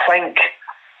 I think,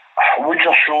 would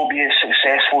your show be as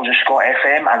successful as Scott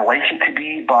FM? I'd like it to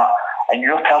be, but in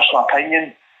your personal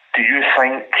opinion, do you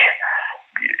think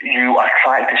you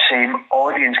attract the same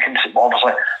audience?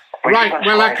 Obviously, right.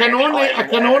 Well, I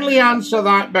can only answer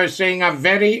that by saying a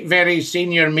very, very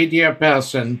senior media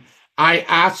person. I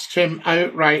asked him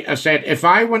outright. I said, if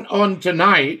I went on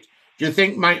tonight, do you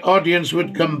think my audience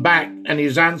would come back? And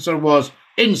his answer was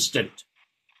instant.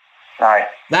 Aye.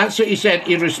 That's what he said.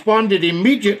 He responded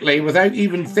immediately without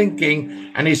even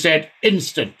thinking, and he said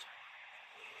instant.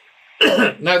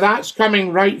 Now that's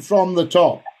coming right from the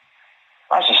top.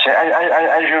 As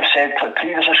you've said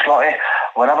previously, Scotty,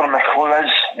 whenever McClure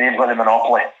is, they've got the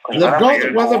monopoly.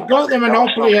 They've got the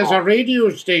monopoly as a radio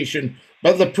station,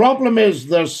 but the problem is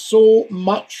there's so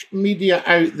much media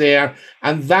out there,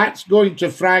 and that's going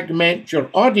to fragment your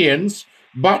audience.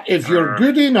 But if you're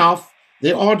good enough,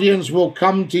 the audience will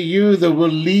come to you. They will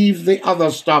leave the other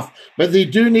stuff, but they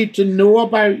do need to know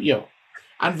about you,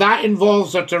 and that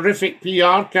involves a terrific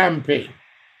PR campaign.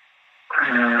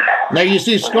 Now, you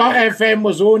see, Scott FM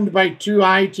was owned by 2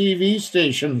 ITV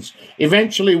stations,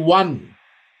 eventually one,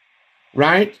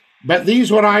 right? But these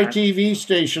were ITV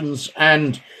stations,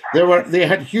 and they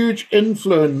had huge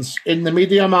influence in the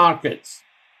media markets.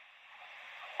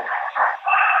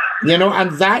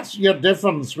 And that's your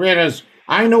difference. Whereas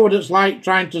I know what it's like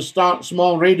trying to start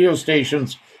small radio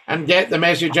stations and get the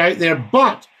message out there,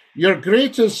 but your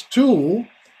greatest tool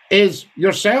is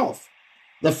yourself.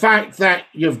 The fact that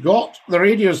you've got the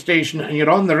radio station and you're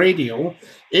on the radio,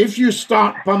 if you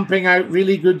start pumping out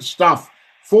really good stuff,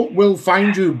 folk will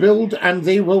find you, build, and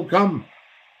they will come.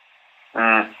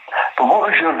 But what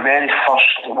was your very first,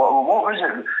 what was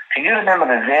it? Can you remember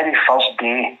the very first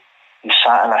day you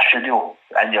sat in a studio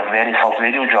in your very first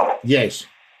radio job? Yes.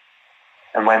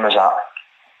 And when was that?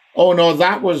 Oh, no,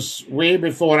 that was way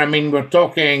before. We're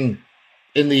talking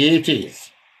in the 80s.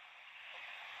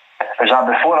 Was that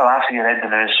before or after you read the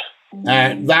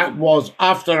news? That was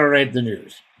after I read the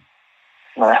news.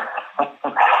 So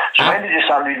when did you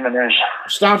start reading the news?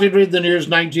 Started reading the news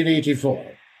 1984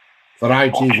 for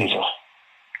ITV. Oh,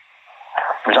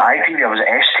 was it ITV or was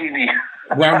it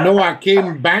STV? Well, no, I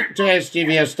came back to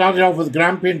STV. I started off with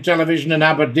Grampian Television in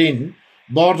Aberdeen,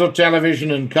 Border Television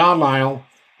in Carlisle,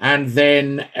 and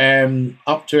then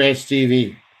up to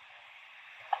STV.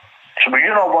 So were you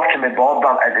not working with Border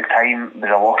at the time they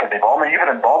were working with Border? You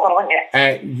were in Border, weren't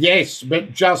you? Yes,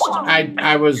 but just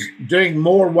I was doing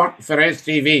more work for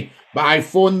STV, but I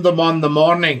phoned them on the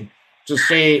morning to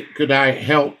say, could I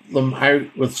help them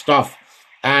out with stuff?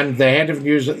 And the head of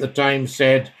news at the time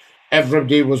said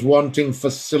everybody was wanting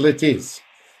facilities.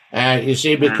 You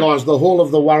see, because the whole of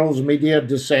the world's media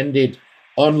descended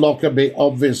on Lockerbie,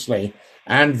 obviously,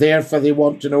 and therefore they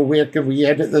want to know where can we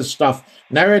edit this stuff.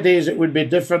 Nowadays it would be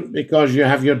different because you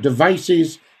have your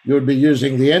devices, you would be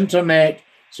using the internet,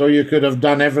 so you could have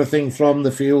done everything from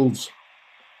the fields.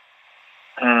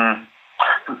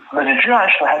 But have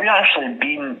you actually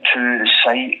been to the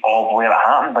site of where it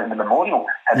happened, like the memorial?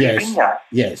 Have you been there?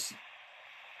 Yes.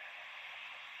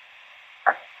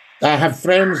 I have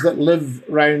friends that live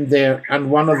round there,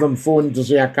 and one of them phoned to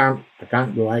say, I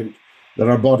can't go out. There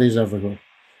are bodies everywhere.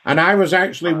 And I was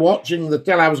actually watching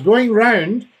I was going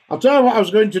round. I'll tell you what I was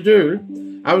going to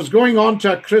do. I was going on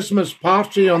to a Christmas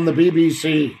party on the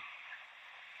BBC.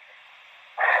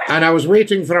 And I was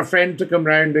waiting for a friend to come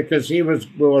round because we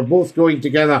were both going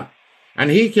together.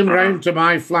 And he came round to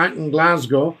my flat in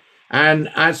Glasgow. And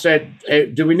I said,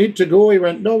 do we need to go? He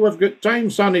went, no, we've got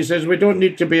time, son. He says, we don't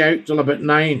need to be out till about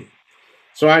 9.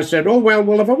 So I said, oh, well,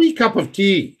 we'll have a wee cup of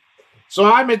tea. So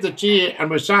I made the tea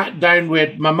and we sat down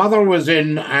with, my mother was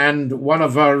in and one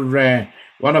of her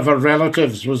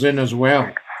relatives was in as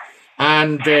well.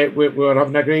 And we were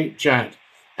having a great chat.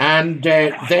 And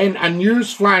then a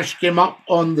news flash came up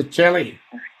on the telly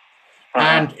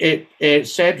and it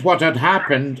said what had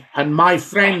happened. And my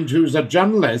friend, who's a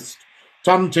journalist,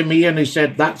 turned to me and he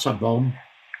said, that's a bomb.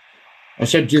 I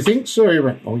said, do you think so? He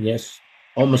went, oh, yes,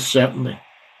 almost certainly.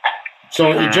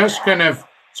 So he just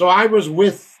so I was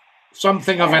with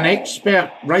something of an expert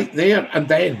right there. And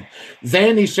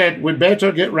then he said, we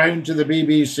better get round to the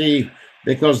BBC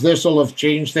because this will have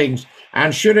changed things.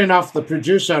 And sure enough, the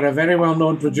producer, a very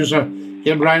well-known producer,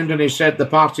 came round and he said, the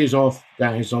party's off,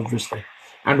 guys, obviously.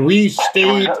 And we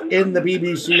stayed in the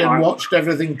BBC and watched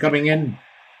everything coming in.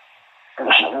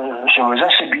 So was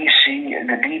this the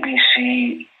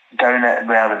BBC down at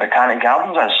where the Botanic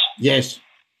Gardens is? Yes,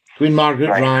 Queen Margaret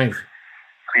Drive.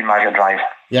 Queen Margaret Drive.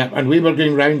 Yeah, and we were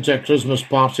going round to a Christmas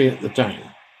party at the time.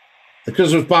 The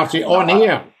Christmas party on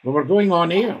air. We were going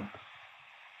on air.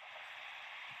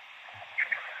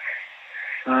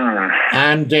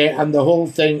 And the whole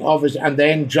thing, obviously, and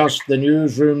then just the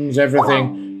newsrooms,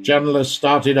 everything. Journalists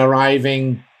started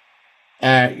arriving, so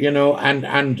I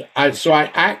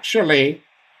actually,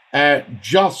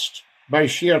 just by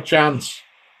sheer chance,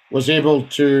 was able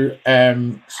to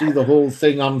see the whole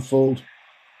thing unfold.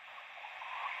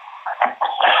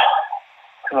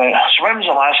 Right. So when was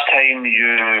the last time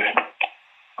you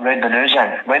read the news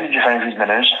in? When did you finish reading the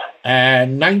news?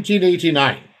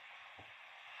 1989.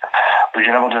 Would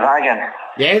you ever do that again?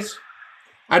 Yes.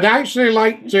 I'd actually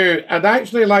like to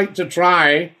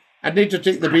try. I'd need to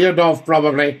take the beard off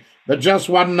probably, but just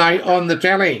one night on the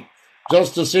telly,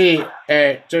 just to see,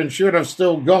 to ensure I've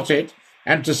still got it,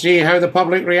 and to see how the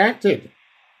public reacted.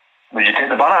 Would you take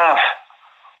the bonnet off?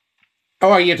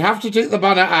 Oh, you'd have to take the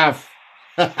bonnet off.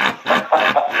 You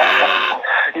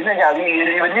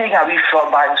would need a wee shot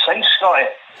back inside, Scotty.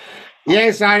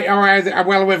 Yes,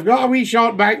 well, we've got a wee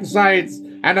shot back inside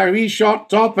and a wee shot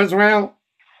top as well.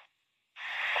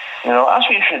 You know, that's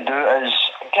what you should do is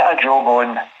get a job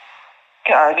on,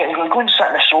 go and sit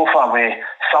in the sofa with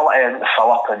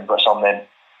Philip and what's her name,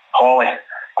 Holly.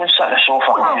 Go and sit in the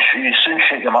sofa and you soon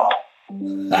shake them up.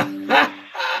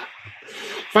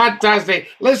 Fantastic.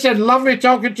 Listen, lovely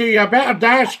talking to you. I better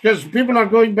dash because people are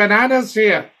going bananas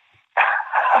here.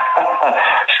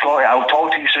 Scotty, I'll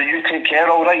talk to you, so you take care,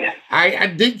 all right?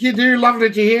 I think you do. Lovely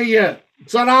to hear you.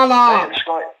 Sarala. Right,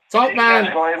 Scotty. Top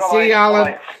man. See you,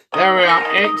 Alan. There we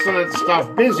are. Excellent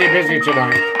stuff. Busy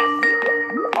tonight.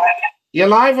 You're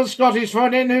live on Scotty's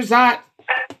phone in. Who's that?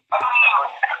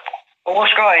 Hello,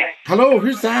 Scotty. Hello,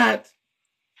 who's that?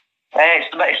 It's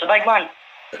the big man.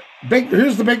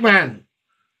 Who's the big man?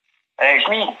 It's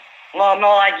me. No,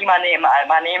 I give my name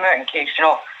out in case, you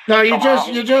know. No, you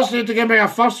just need to give me a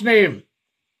first name.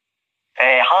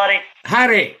 Harry.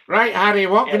 Harry. Right, Harry,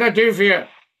 what can I do for you?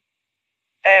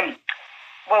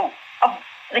 Well,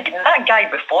 that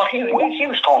guy before, he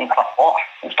was talking quite a lot.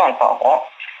 He was talking quite a lot.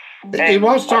 He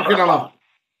was talking a lot.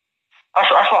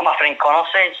 That's what my friend Connor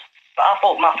says. But I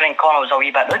thought my friend Connor was a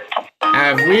wee bit rude.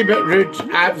 A wee bit rude,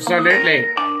 absolutely.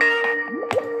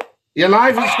 You're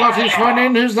live on Scottish Phone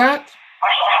In. Who's that?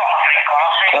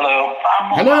 Hello.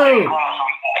 Hello.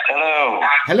 Hello.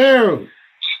 Hello.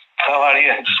 How are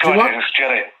you? Scotty, it's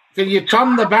Jerry. Can you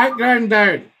turn the background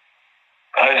down?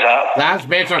 How's that? That's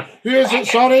better. Who is it,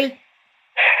 sorry?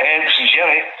 It's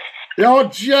Jerry. Oh,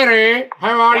 Jerry.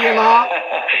 How are you, lot?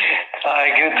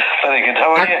 Aye, good. Very good.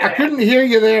 How are you? I couldn't hear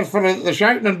you there for the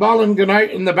shouting and bawling going out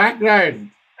in the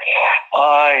background.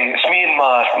 Aye, it's me and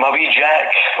my wee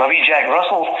Jack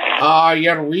Russell. Ah,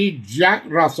 your wee Jack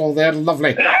Russell there,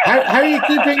 lovely. How are you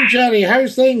keeping, Jerry?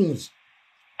 How's things?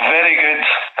 Very good,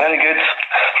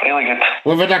 really good.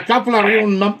 We've had a couple of real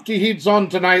numpty heats on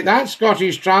tonight. That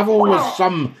Scottish travel was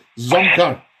some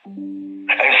zonker. Is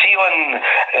he on,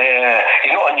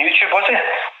 he's not on YouTube, was he?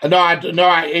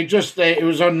 It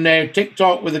was on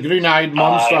TikTok with the green-eyed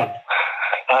monster.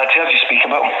 I heard you speak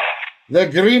about him. The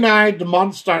green-eyed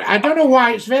monster. I don't know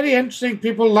why. It's very interesting.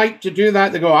 People like to do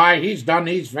that. They go, aye, he's done,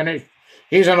 he's finished.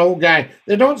 He's an old guy.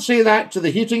 They don't say that to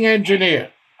the heating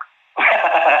engineer.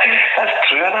 That's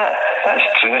true, isn't it? That's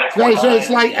true. So it's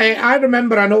like, I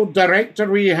remember an old director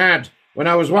we had when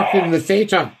I was working in the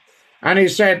theatre. And he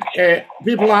said,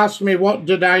 people ask me, what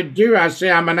did I do? I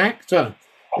say, I'm an actor.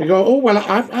 They go, oh, well,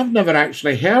 I've never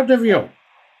actually heard of you.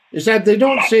 He said, they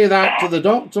don't say that to the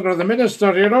doctor or the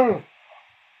minister, you know.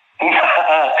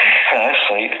 That's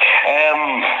right.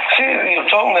 See, you were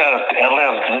talking there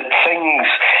earlier, things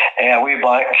way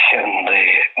back in the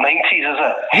 90s, is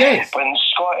it? Yes. When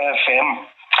Scott FM.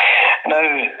 Now,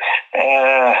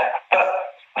 but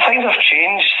things have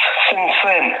changed since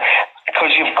then,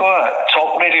 because you've got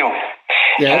talk radio.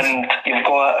 Yes. And you've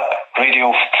got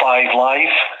Radio 5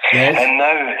 Live. Yes. And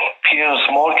now Piers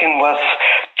Morgan with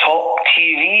Top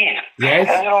TV. Yes.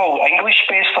 And they're all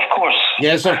English-based, of course.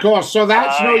 Yes, of course. So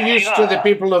that's no use to the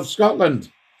people of Scotland.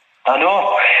 I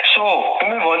know. So, we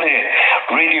move on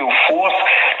to Radio 4. Do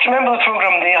you remember the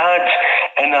programme they had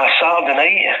in a Saturday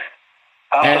night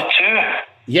after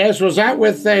 2? Yes, was that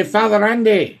with Father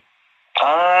Andy?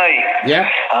 Aye. Yeah.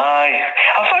 Aye.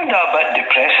 I found that a bit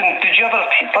depressing. Did you ever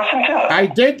listen to it? I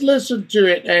did listen to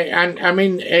it, and I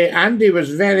mean, Andy was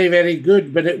very, very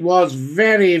good, but it was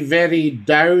very, very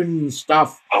down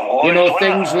stuff. You know,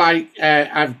 things like,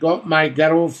 I've got my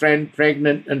girlfriend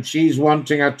pregnant and she's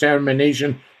wanting a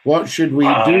termination. What should we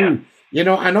do? You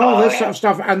know, and all this sort of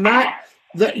stuff. And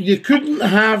that you couldn't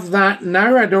have that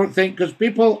now, I don't think, because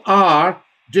people are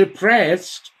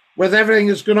depressed with everything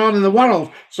that's going on in the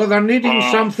world. So they're needing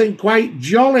something quite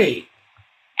jolly.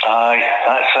 Aye,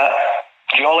 that's it.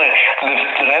 Jolly.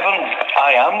 The Reverend,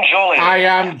 I am jolly. I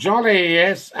am jolly,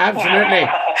 yes, absolutely.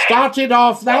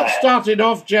 That started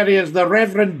off, Jerry, as the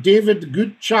Reverend David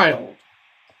Goodchild.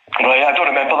 Right, I don't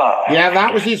remember that. Yeah,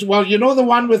 that was his, well, you know the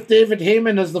one with David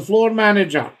Heyman as the floor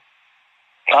manager?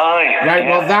 Aye. Right,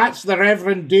 well, that's the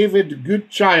Reverend David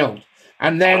Goodchild.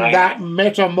 And then that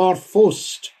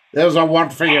metamorphosed, there's a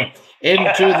word for you,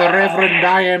 into the Reverend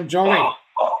I Am Jolly.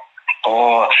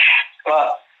 Well,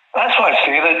 that's why I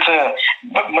say that,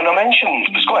 but when I mentioned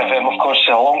Scott FM, of course,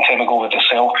 a long time ago with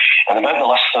yourself, and the amount of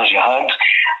listeners you had,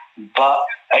 but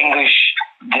the English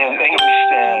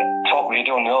talk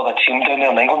radio and the other team down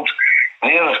there in England,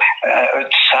 they're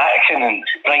sacking and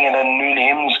bringing in new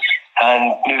names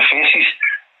and new faces.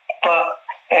 But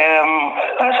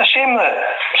that's a shame that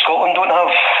Scotland don't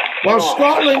have... Well,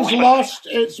 Scotland's lost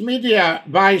its media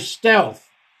by stealth.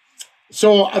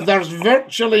 So there's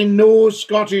virtually no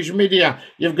Scottish media.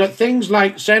 You've got things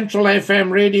like Central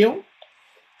FM Radio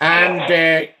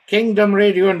and Kingdom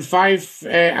Radio and Fife,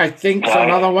 I think, is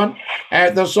another one.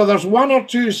 So there's one or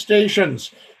two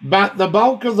stations, but the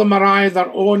bulk of them are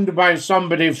either owned by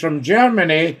somebody from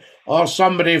Germany or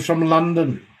somebody from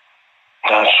London.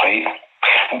 That's right.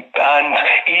 And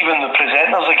even the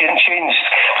presenters are getting changed.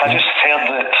 I just heard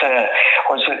that,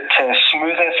 was it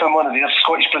Smooth FM, one of their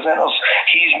Scottish presenters,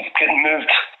 he's getting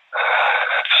moved.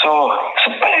 So,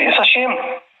 it's a shame.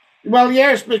 Well,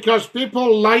 yes, because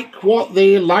people like what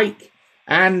they like.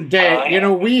 And, you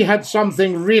know, we had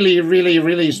something really, really,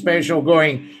 really special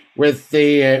going with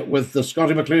the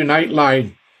Scottie McClue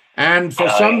Nightline. And for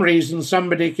some reason,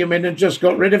 somebody came in and just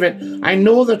got rid of it. I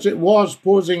know that it was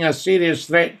posing a serious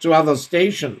threat to other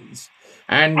stations.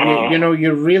 And, you know,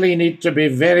 you really need to be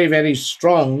very, very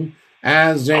strong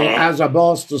as a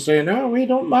boss to say, no, we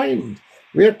don't mind.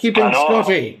 We're keeping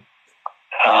Scotty.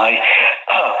 Aye.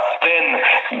 Then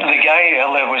the guy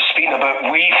earlier was speaking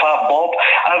about Wee Fat Bob.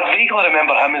 I vaguely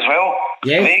remember him as well.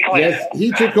 Yes, vaguely. Yes.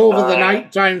 He took over the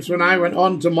night times when I went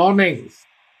on to mornings.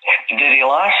 Did he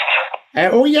last?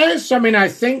 Oh, yes. I mean, I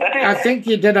think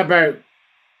he did about,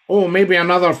 maybe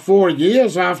another 4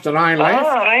 years after I left.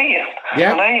 Ah, right.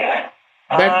 Yeah. Right.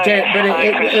 But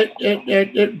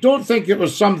don't think it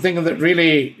was something that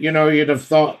really, you know, you'd have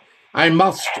thought, I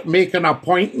must make an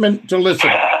appointment to listen.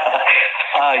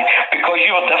 Aye, because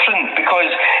you were different,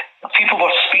 because people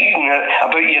were speaking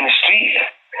about you in the street.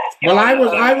 Well,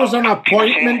 I was an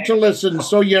appointment to listen,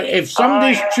 so if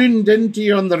somebody's tuned into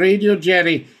you on the radio,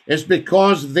 Jerry, it's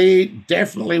because they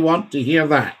definitely want to hear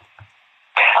that.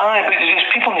 Aye, but there's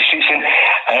people in the street saying,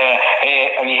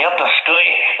 have you heard the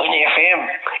Scotty on the FM?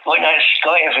 Look at that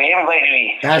Scotty FM, by the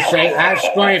way. That's right, that's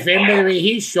Scotty FM, by the way.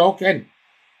 He's shocking.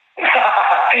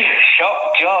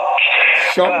 Shock jock.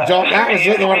 Shock jock, that was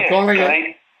what they were calling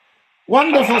it.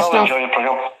 Wonderful stuff.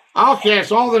 Okay,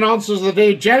 it's all the nonsense of the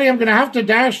day. Jerry, I'm going to have to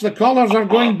dash. The callers are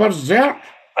going berserk.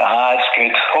 That's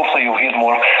good. Hopefully you'll hear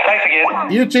more. Thanks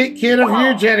again. You take care of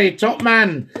you, Jerry. Top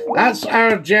man. That's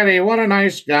our Jerry. What a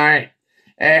nice guy.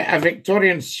 A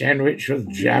Victorian sandwich with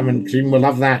jam and cream. We'll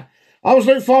have that. Always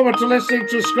look forward to listening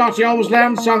to Scotty. Always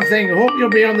learn something. Hope you'll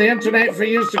be on the internet for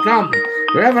years to come.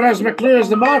 Whoever has McClue as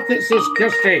the market, says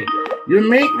Kirsty. You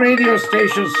make radio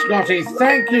stations, Scotty.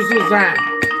 Thank you, Suzanne.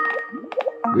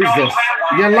 Who's this?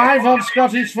 You're live on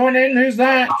Scotty's phone in. Who's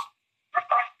that?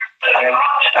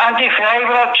 Andy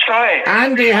Favourite, Scotty.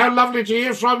 Andy, how lovely to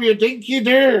hear from you. Dinky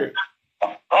do.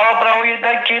 Oh, brilliant,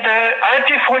 dinky do. I had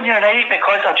to phone you tonight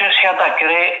because I just heard a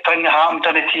great thing happened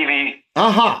on the TV.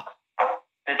 Uh-huh.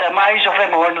 The demise of the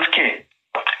monarchy.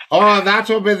 Oh,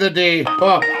 that'll be the day.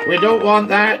 Oh, we don't want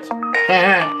that.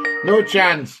 No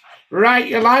chance. Right,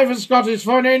 you're live on Scotty's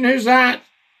phone in. Who's that?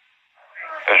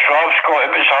 It's Rob, Scotty.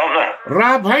 What's happening?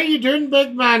 Rob, how you doing,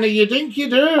 big man? Are you dinky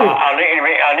do? I need to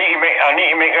make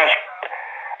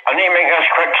this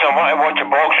quick because I want to watch the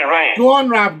boxing, right? Go on,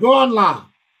 Rob. Go on, lad.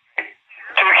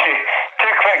 Two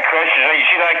quick questions, right? You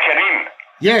see that Kareem?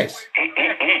 Yes. He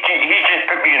just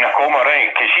put me in a coma, right?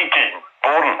 Because he's just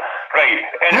boring, right?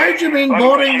 How do you mean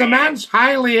boring? The man's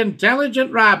highly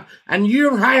intelligent, Rob, and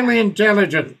you're highly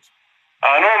intelligent.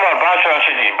 I know my bachelor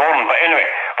said he's boring, but anyway,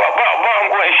 what I'm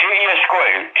going to say to you,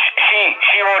 Scotty,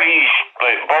 see all these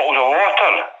like bottles of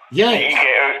water Yes. that you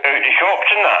get out the shops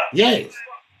and that? Yes.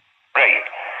 Right.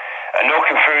 And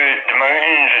knocking through the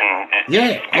mountains and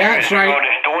Yeah, that's right. all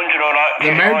the stones and all that.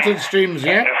 The mountain streams,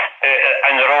 yeah.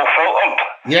 And they're all filtered.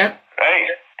 Yeah. Right.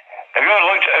 Have you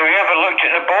ever looked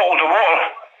at the bottles of water?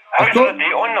 How's the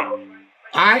date on them?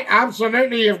 Aye,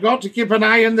 absolutely. You've got to keep an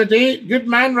eye on the date. Good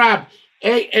man, Rab.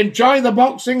 Hey, enjoy the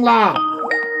boxing, lad.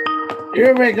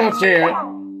 Here we got here.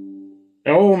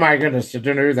 Oh my goodness, I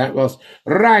don't know who that was.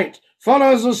 Right. Follow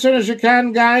us as soon as you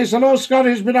can, guys. Hello, Scott.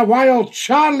 It's been a while.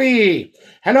 Charlie.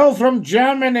 Hello from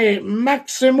Germany.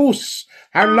 Maximus.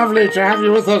 How lovely to have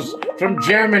you with us from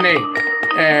Germany.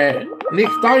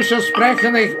 Nicht Deutsch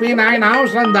sprechen, ich bin ein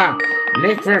Ausländer.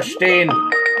 Nicht verstehen.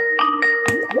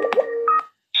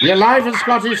 You're live in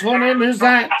Scottish phone in. Who's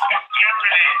that?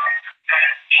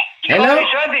 Hello?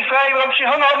 It's Andy Frybrook. You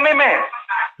hung up on me, mate.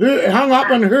 Who hung up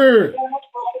on who?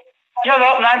 You hung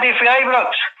up on Andy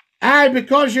Frybrook. Aye,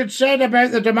 because you'd said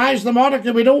about the demise of the monarchy.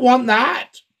 We don't want that.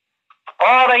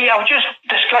 All right, I was just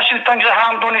discussing things that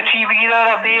happened on the TV the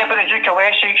other day about the Duke of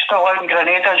Wessex still out in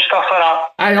Grenada and stuff like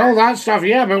that. Aye, all that stuff,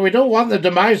 yeah, but we don't want the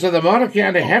demise of the monarchy,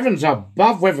 and the heavens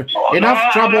above. We've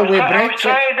enough trouble with I Brexit. was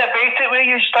trying to debate it with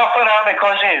you and stuff like that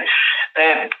because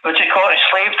of what you call it,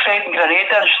 slave trade in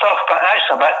Grenada and stuff, but that's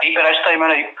a bit deeper this time of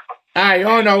night. Aye,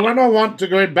 oh no, we don't want to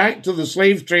go back to the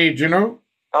slave trade, you know.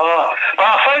 Oh, but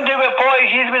I found out what potty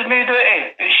seed was made out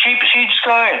of. The sheep seed,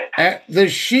 Scotty. The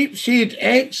sheep seed,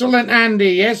 excellent,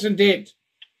 Andy. Yes, indeed.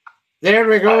 There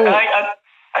we go. I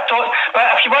thought,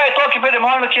 but if you want to talk about the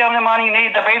monarchy, I'm the man you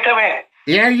need to debate it with.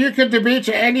 Yeah, you can debate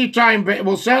it any time, but it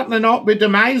will certainly not be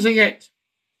demising it.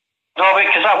 No,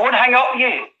 because I won't hang up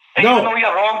you, even though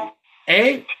you're wrong.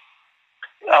 Eh?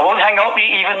 I won't hang up you,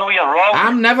 even though you're wrong.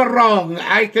 I'm never wrong.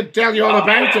 I could tell you all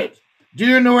about it. Do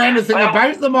you know anything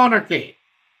about the monarchy?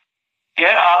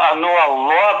 Yeah, I know a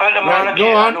lot about the monarchy.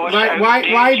 Right, go on.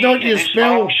 Right, why don't you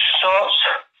spill?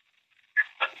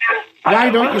 Why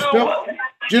don't you spill?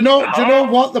 Do you know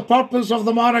what the purpose of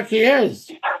the monarchy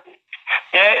is?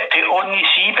 Yeah, to own the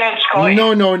seabed, Scotty.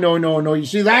 No. You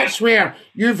see, that's where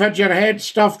you've had your head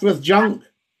stuffed with junk.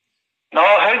 No,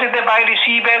 how did they buy the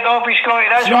seabed off you, Scotty?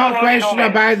 That's it's not a question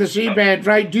of buy the seabed,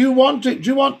 right? Do you want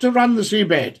to run the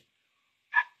seabed?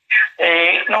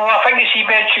 No, I think the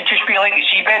seabed should just be like the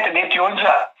seabed and nobody owns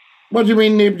it. What do you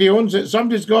mean nobody owns it?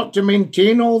 Somebody's got to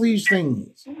maintain all these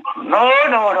things. No.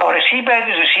 The seabed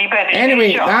is a seabed.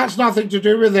 Anyway, that's nothing to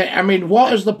do with it. I mean,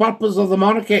 what is the purpose of the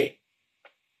monarchy?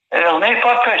 There's no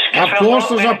purpose. Of course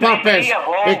there's a purpose.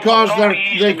 Because they're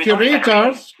the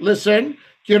curators, listen,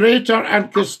 curator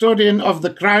and custodian of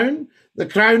the crown. The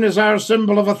crown is our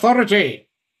symbol of authority.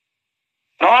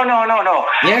 No.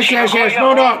 Yes.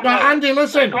 No. Andy,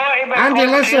 listen.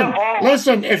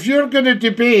 Listen. If you're going to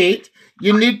debate,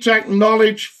 you need to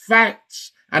acknowledge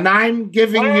facts. And I'm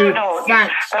giving you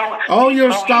facts. All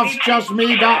your stuff's just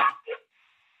made up.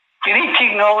 You need to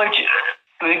acknowledge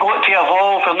we got to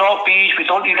evolve. We're not bees. We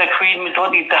don't need a queen. We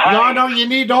don't need the hive. No, you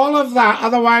need all of that.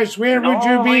 Otherwise, where would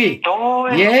you be?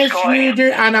 Yes, you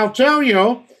do. And I'll tell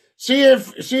you, see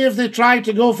if they try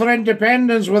to go for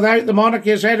independence without the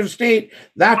monarchy as head of state,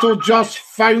 that'll just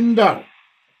founder.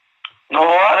 No,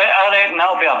 I reckon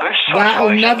that'll be a boost.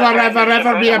 That'll never,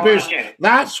 ever be a boost.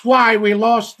 That's why we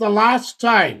lost the last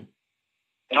time.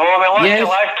 No, we lost the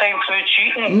last time through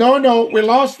cheating. No, we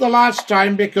lost the last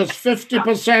time because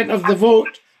 50% of the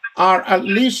vote are, at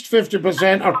least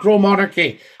 50% are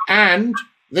pro-monarchy, and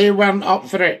they weren't up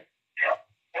for it.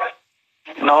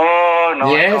 No.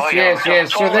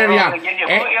 Yes. So there you are.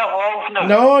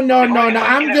 No.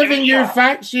 I'm giving you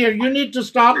facts here. You need to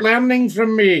start learning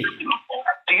from me.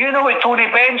 Do you know what Tony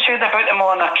Benn said about the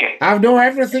monarchy? I know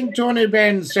everything Tony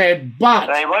Benn said, but...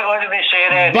 Right, what did they say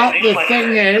then? But the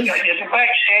thing is... You're back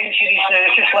centuries now,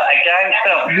 it's just like a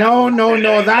gangster.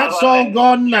 No, that's all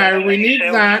gone now. We need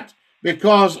that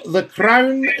because the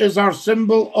crown is our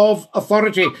symbol of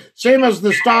authority. Same as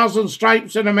the stars and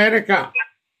stripes in America.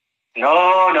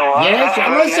 No. Yes,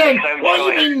 listen, what do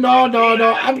you mean no?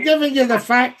 I'm giving you the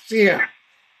facts here.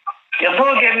 You're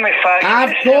not giving me facts.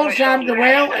 Of course I'm.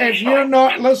 Well, if you're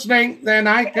not listening, then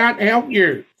I can't help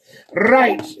you.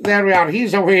 Right, there we are.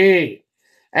 He's away.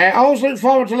 I always look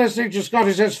forward to listening to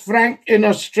Scotty, says Frank in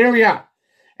Australia.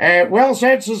 Well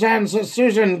said, Suzanne, says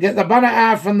Susan. Get the bun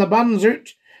off and the buns out.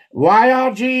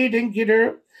 YRG, dinky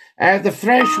do. The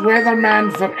fresh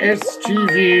weatherman for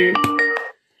STV.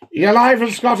 You're live on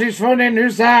Scotty's phone in.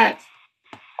 Who's that?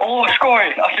 Oh, Scotty,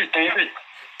 this is David.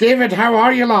 David, how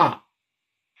are you, lot?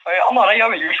 I'm alright, how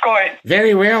are you, Scotty?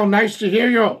 Very well, nice to hear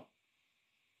you.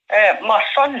 My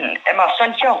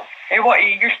son, Chill, he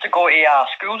used to go to a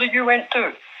school that you went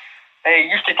to.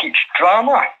 used to teach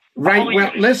drama. Right,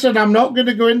 well, listen, I'm not going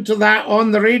to go into that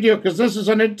on the radio because this is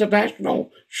an international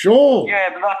show. Yeah,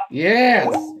 but that...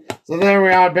 Yes. So there we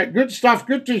are. But good stuff.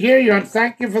 Good to hear you, and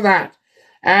thank you for that.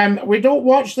 We don't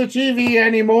watch the TV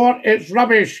anymore. It's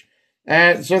rubbish.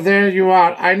 So there you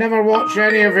are. I never watch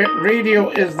any of it. Radio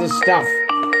is the stuff.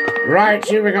 Right,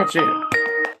 here we got you.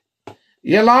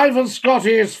 You're live and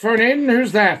Scotty is phone in.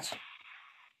 Who's that?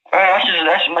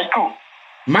 That's Michael.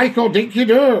 Michael Dinky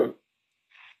Doo.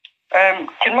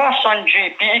 Can my son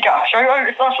JP get a shout out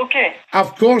if that's okay?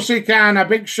 Of course he can. A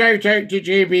big shout out to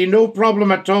JB. No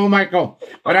problem at all, Michael.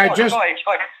 But Sorry.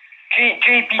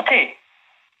 JPT.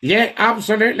 Yeah,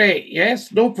 absolutely.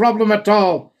 Yes, no problem at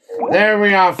all. There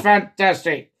we are.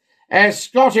 Fantastic.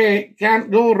 Scotty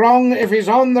can't go wrong if he's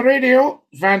on the radio.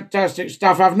 Fantastic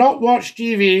stuff. I've not watched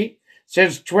TV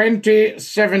since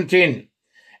 2017.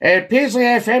 Paisley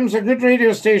FM's a good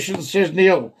radio station, says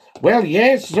Neil. Well,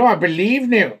 yes, so I believe,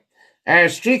 Neil.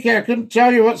 Streaky, I couldn't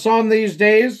tell you what's on these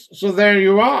days, so there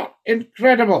you are.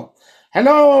 Incredible.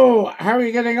 Hello, how are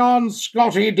you getting on,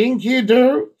 Scotty Dinky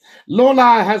Doo?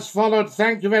 Lola has followed,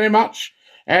 thank you very much.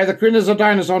 The Queen is a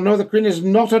dinosaur. No, the Queen is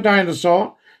not a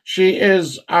dinosaur. She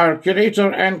is our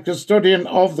curator and custodian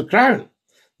of the crown.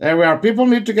 There we are. People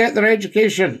need to get their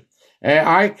education.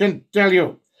 I can tell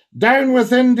you. Down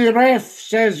with Indie Ref,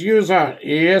 says user.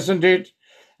 Yes, indeed.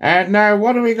 Now,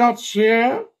 what do we got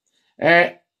here?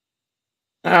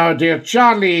 Oh, dear,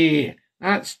 Charlie.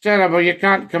 That's terrible. You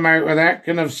can't come out with that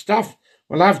kind of stuff.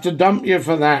 We'll have to dump you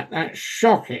for that. That's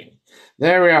shocking.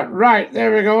 There we are. Right,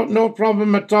 there we go. No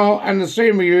problem at all. And the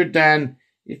same with you, Dan.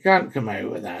 You can't come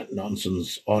out with that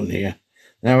nonsense on here.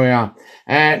 There we are.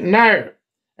 Now,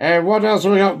 what else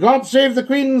have we got? God save the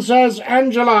Queen, says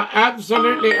Angela.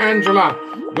 Absolutely, Angela.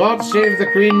 God save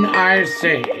the Queen, I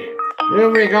say. Who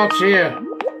have we got here?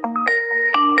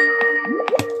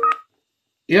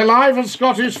 You're live on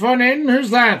Scottish Phone In. Who's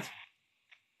that?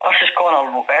 This is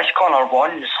Connor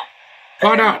Wands.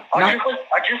 Connor. I'd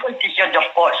just like to hear your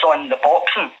thoughts on the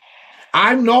boxing.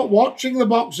 I'm not watching the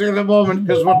boxing at the moment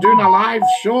because we're doing a live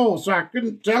show, so I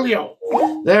couldn't tell you.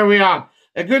 There we are.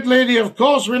 A good lady, of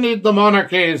course we need the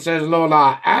monarchy, says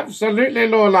Lola. Absolutely,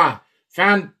 Lola.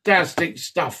 Fantastic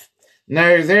stuff.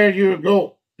 Now, there you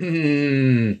go.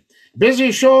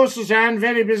 Busy show, Suzanne.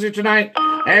 Very busy tonight.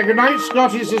 Good night,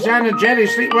 Scotty, Suzanne, and Jerry.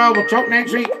 Sleep well. We'll talk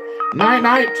next week.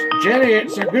 Night, Jerry.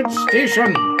 It's a good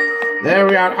station. There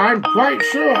we are. I'm quite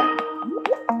sure.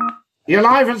 You're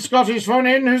live on Scotty's Phone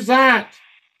In. Who's that?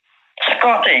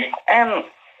 Scotty,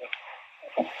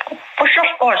 what's your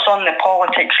thoughts on the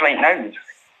politics right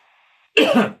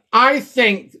now? I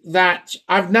think that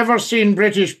I've never seen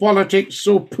British politics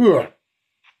so poor.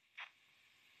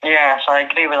 Yes, I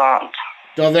agree with that.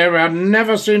 So there, I've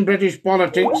never seen British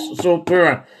politics so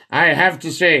poor, I have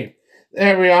to say.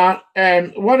 There we are.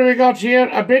 What do we got here?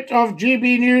 A bit of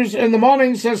GB news in the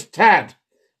morning, says Tad.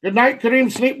 Good night, Kareem.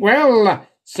 Sleep well,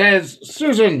 says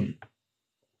Susan.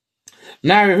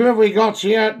 Now, who have we got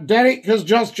here? Derek has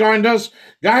just joined us.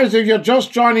 Guys, if you're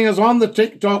just joining us on the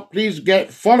TikTok, please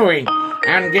get following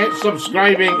and get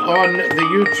subscribing on the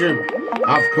YouTube.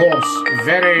 Of course,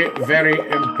 very, very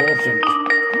important.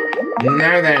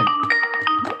 Now then.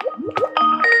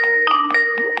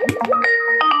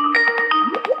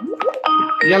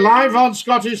 You're live on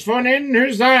Scottish Phone In.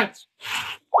 Who's that?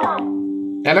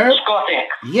 Hello? Scotty.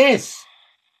 Yes.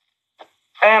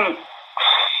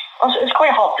 It's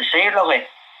quite hard to say, really.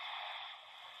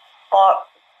 But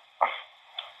I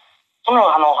don't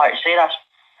know how to say this.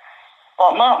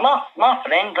 But my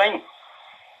friend, right,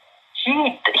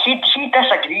 he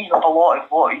disagrees with a lot of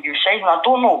what you say, and I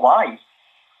don't know why.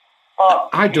 But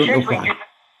I don't know why.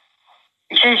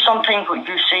 He says sometimes what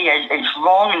you say is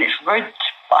wrong and it's rude,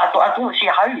 but I don't see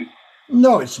how.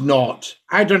 No, it's not.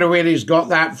 I don't know where he's got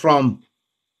that from.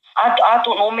 I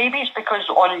don't know. Maybe it's because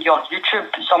on your YouTube,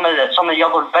 some of the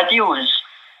other videos,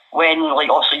 when like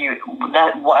also I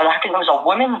think there was a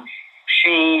woman,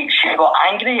 she got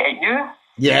angry at you.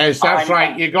 Yes, that's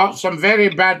right. You got some very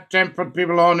bad-tempered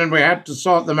people on, and we had to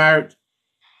sort them out.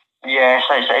 Yes,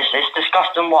 it's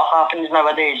disgusting what happens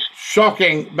nowadays.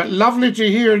 Shocking, but lovely to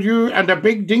hear you, and a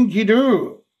big dinky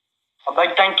do. A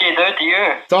big dinky do to you.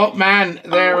 Top man,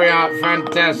 there we are,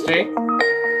 fantastic.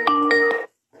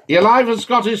 You're live on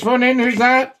Scottish Phone In, who's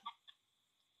that?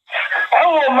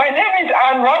 Hello, my name is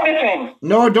Anne Robinson.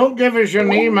 No, don't give us your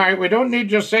name out. We don't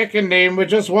need your second name, we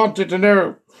just wanted to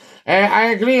know.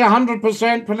 I agree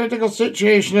 100% political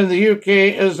situation in the UK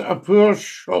is a poor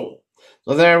show.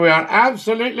 So there we are.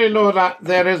 Absolutely, Lola.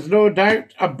 There is no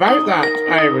doubt about that,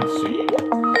 I would say.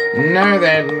 Now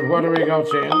then, what do we got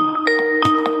here?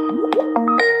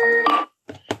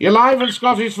 You're live on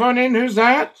Scotty's Phone In. Who's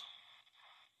that?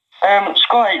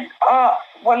 Scotty,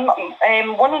 one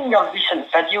of your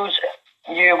recent videos,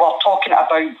 you were talking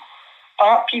about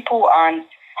fat people and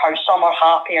how some are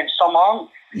happy and some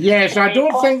aren't. Yes, I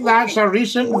don't think that's a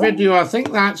recent video. I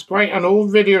think that's quite an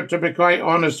old video, to be quite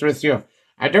honest with you.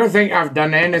 I don't think I've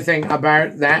done anything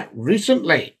about that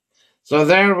recently. So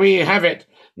there we have it.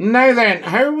 Now then,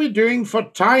 how are we doing for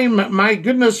time? My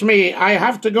goodness me, I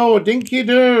have to go.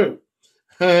 Dinky-doo.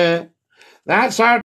 That's our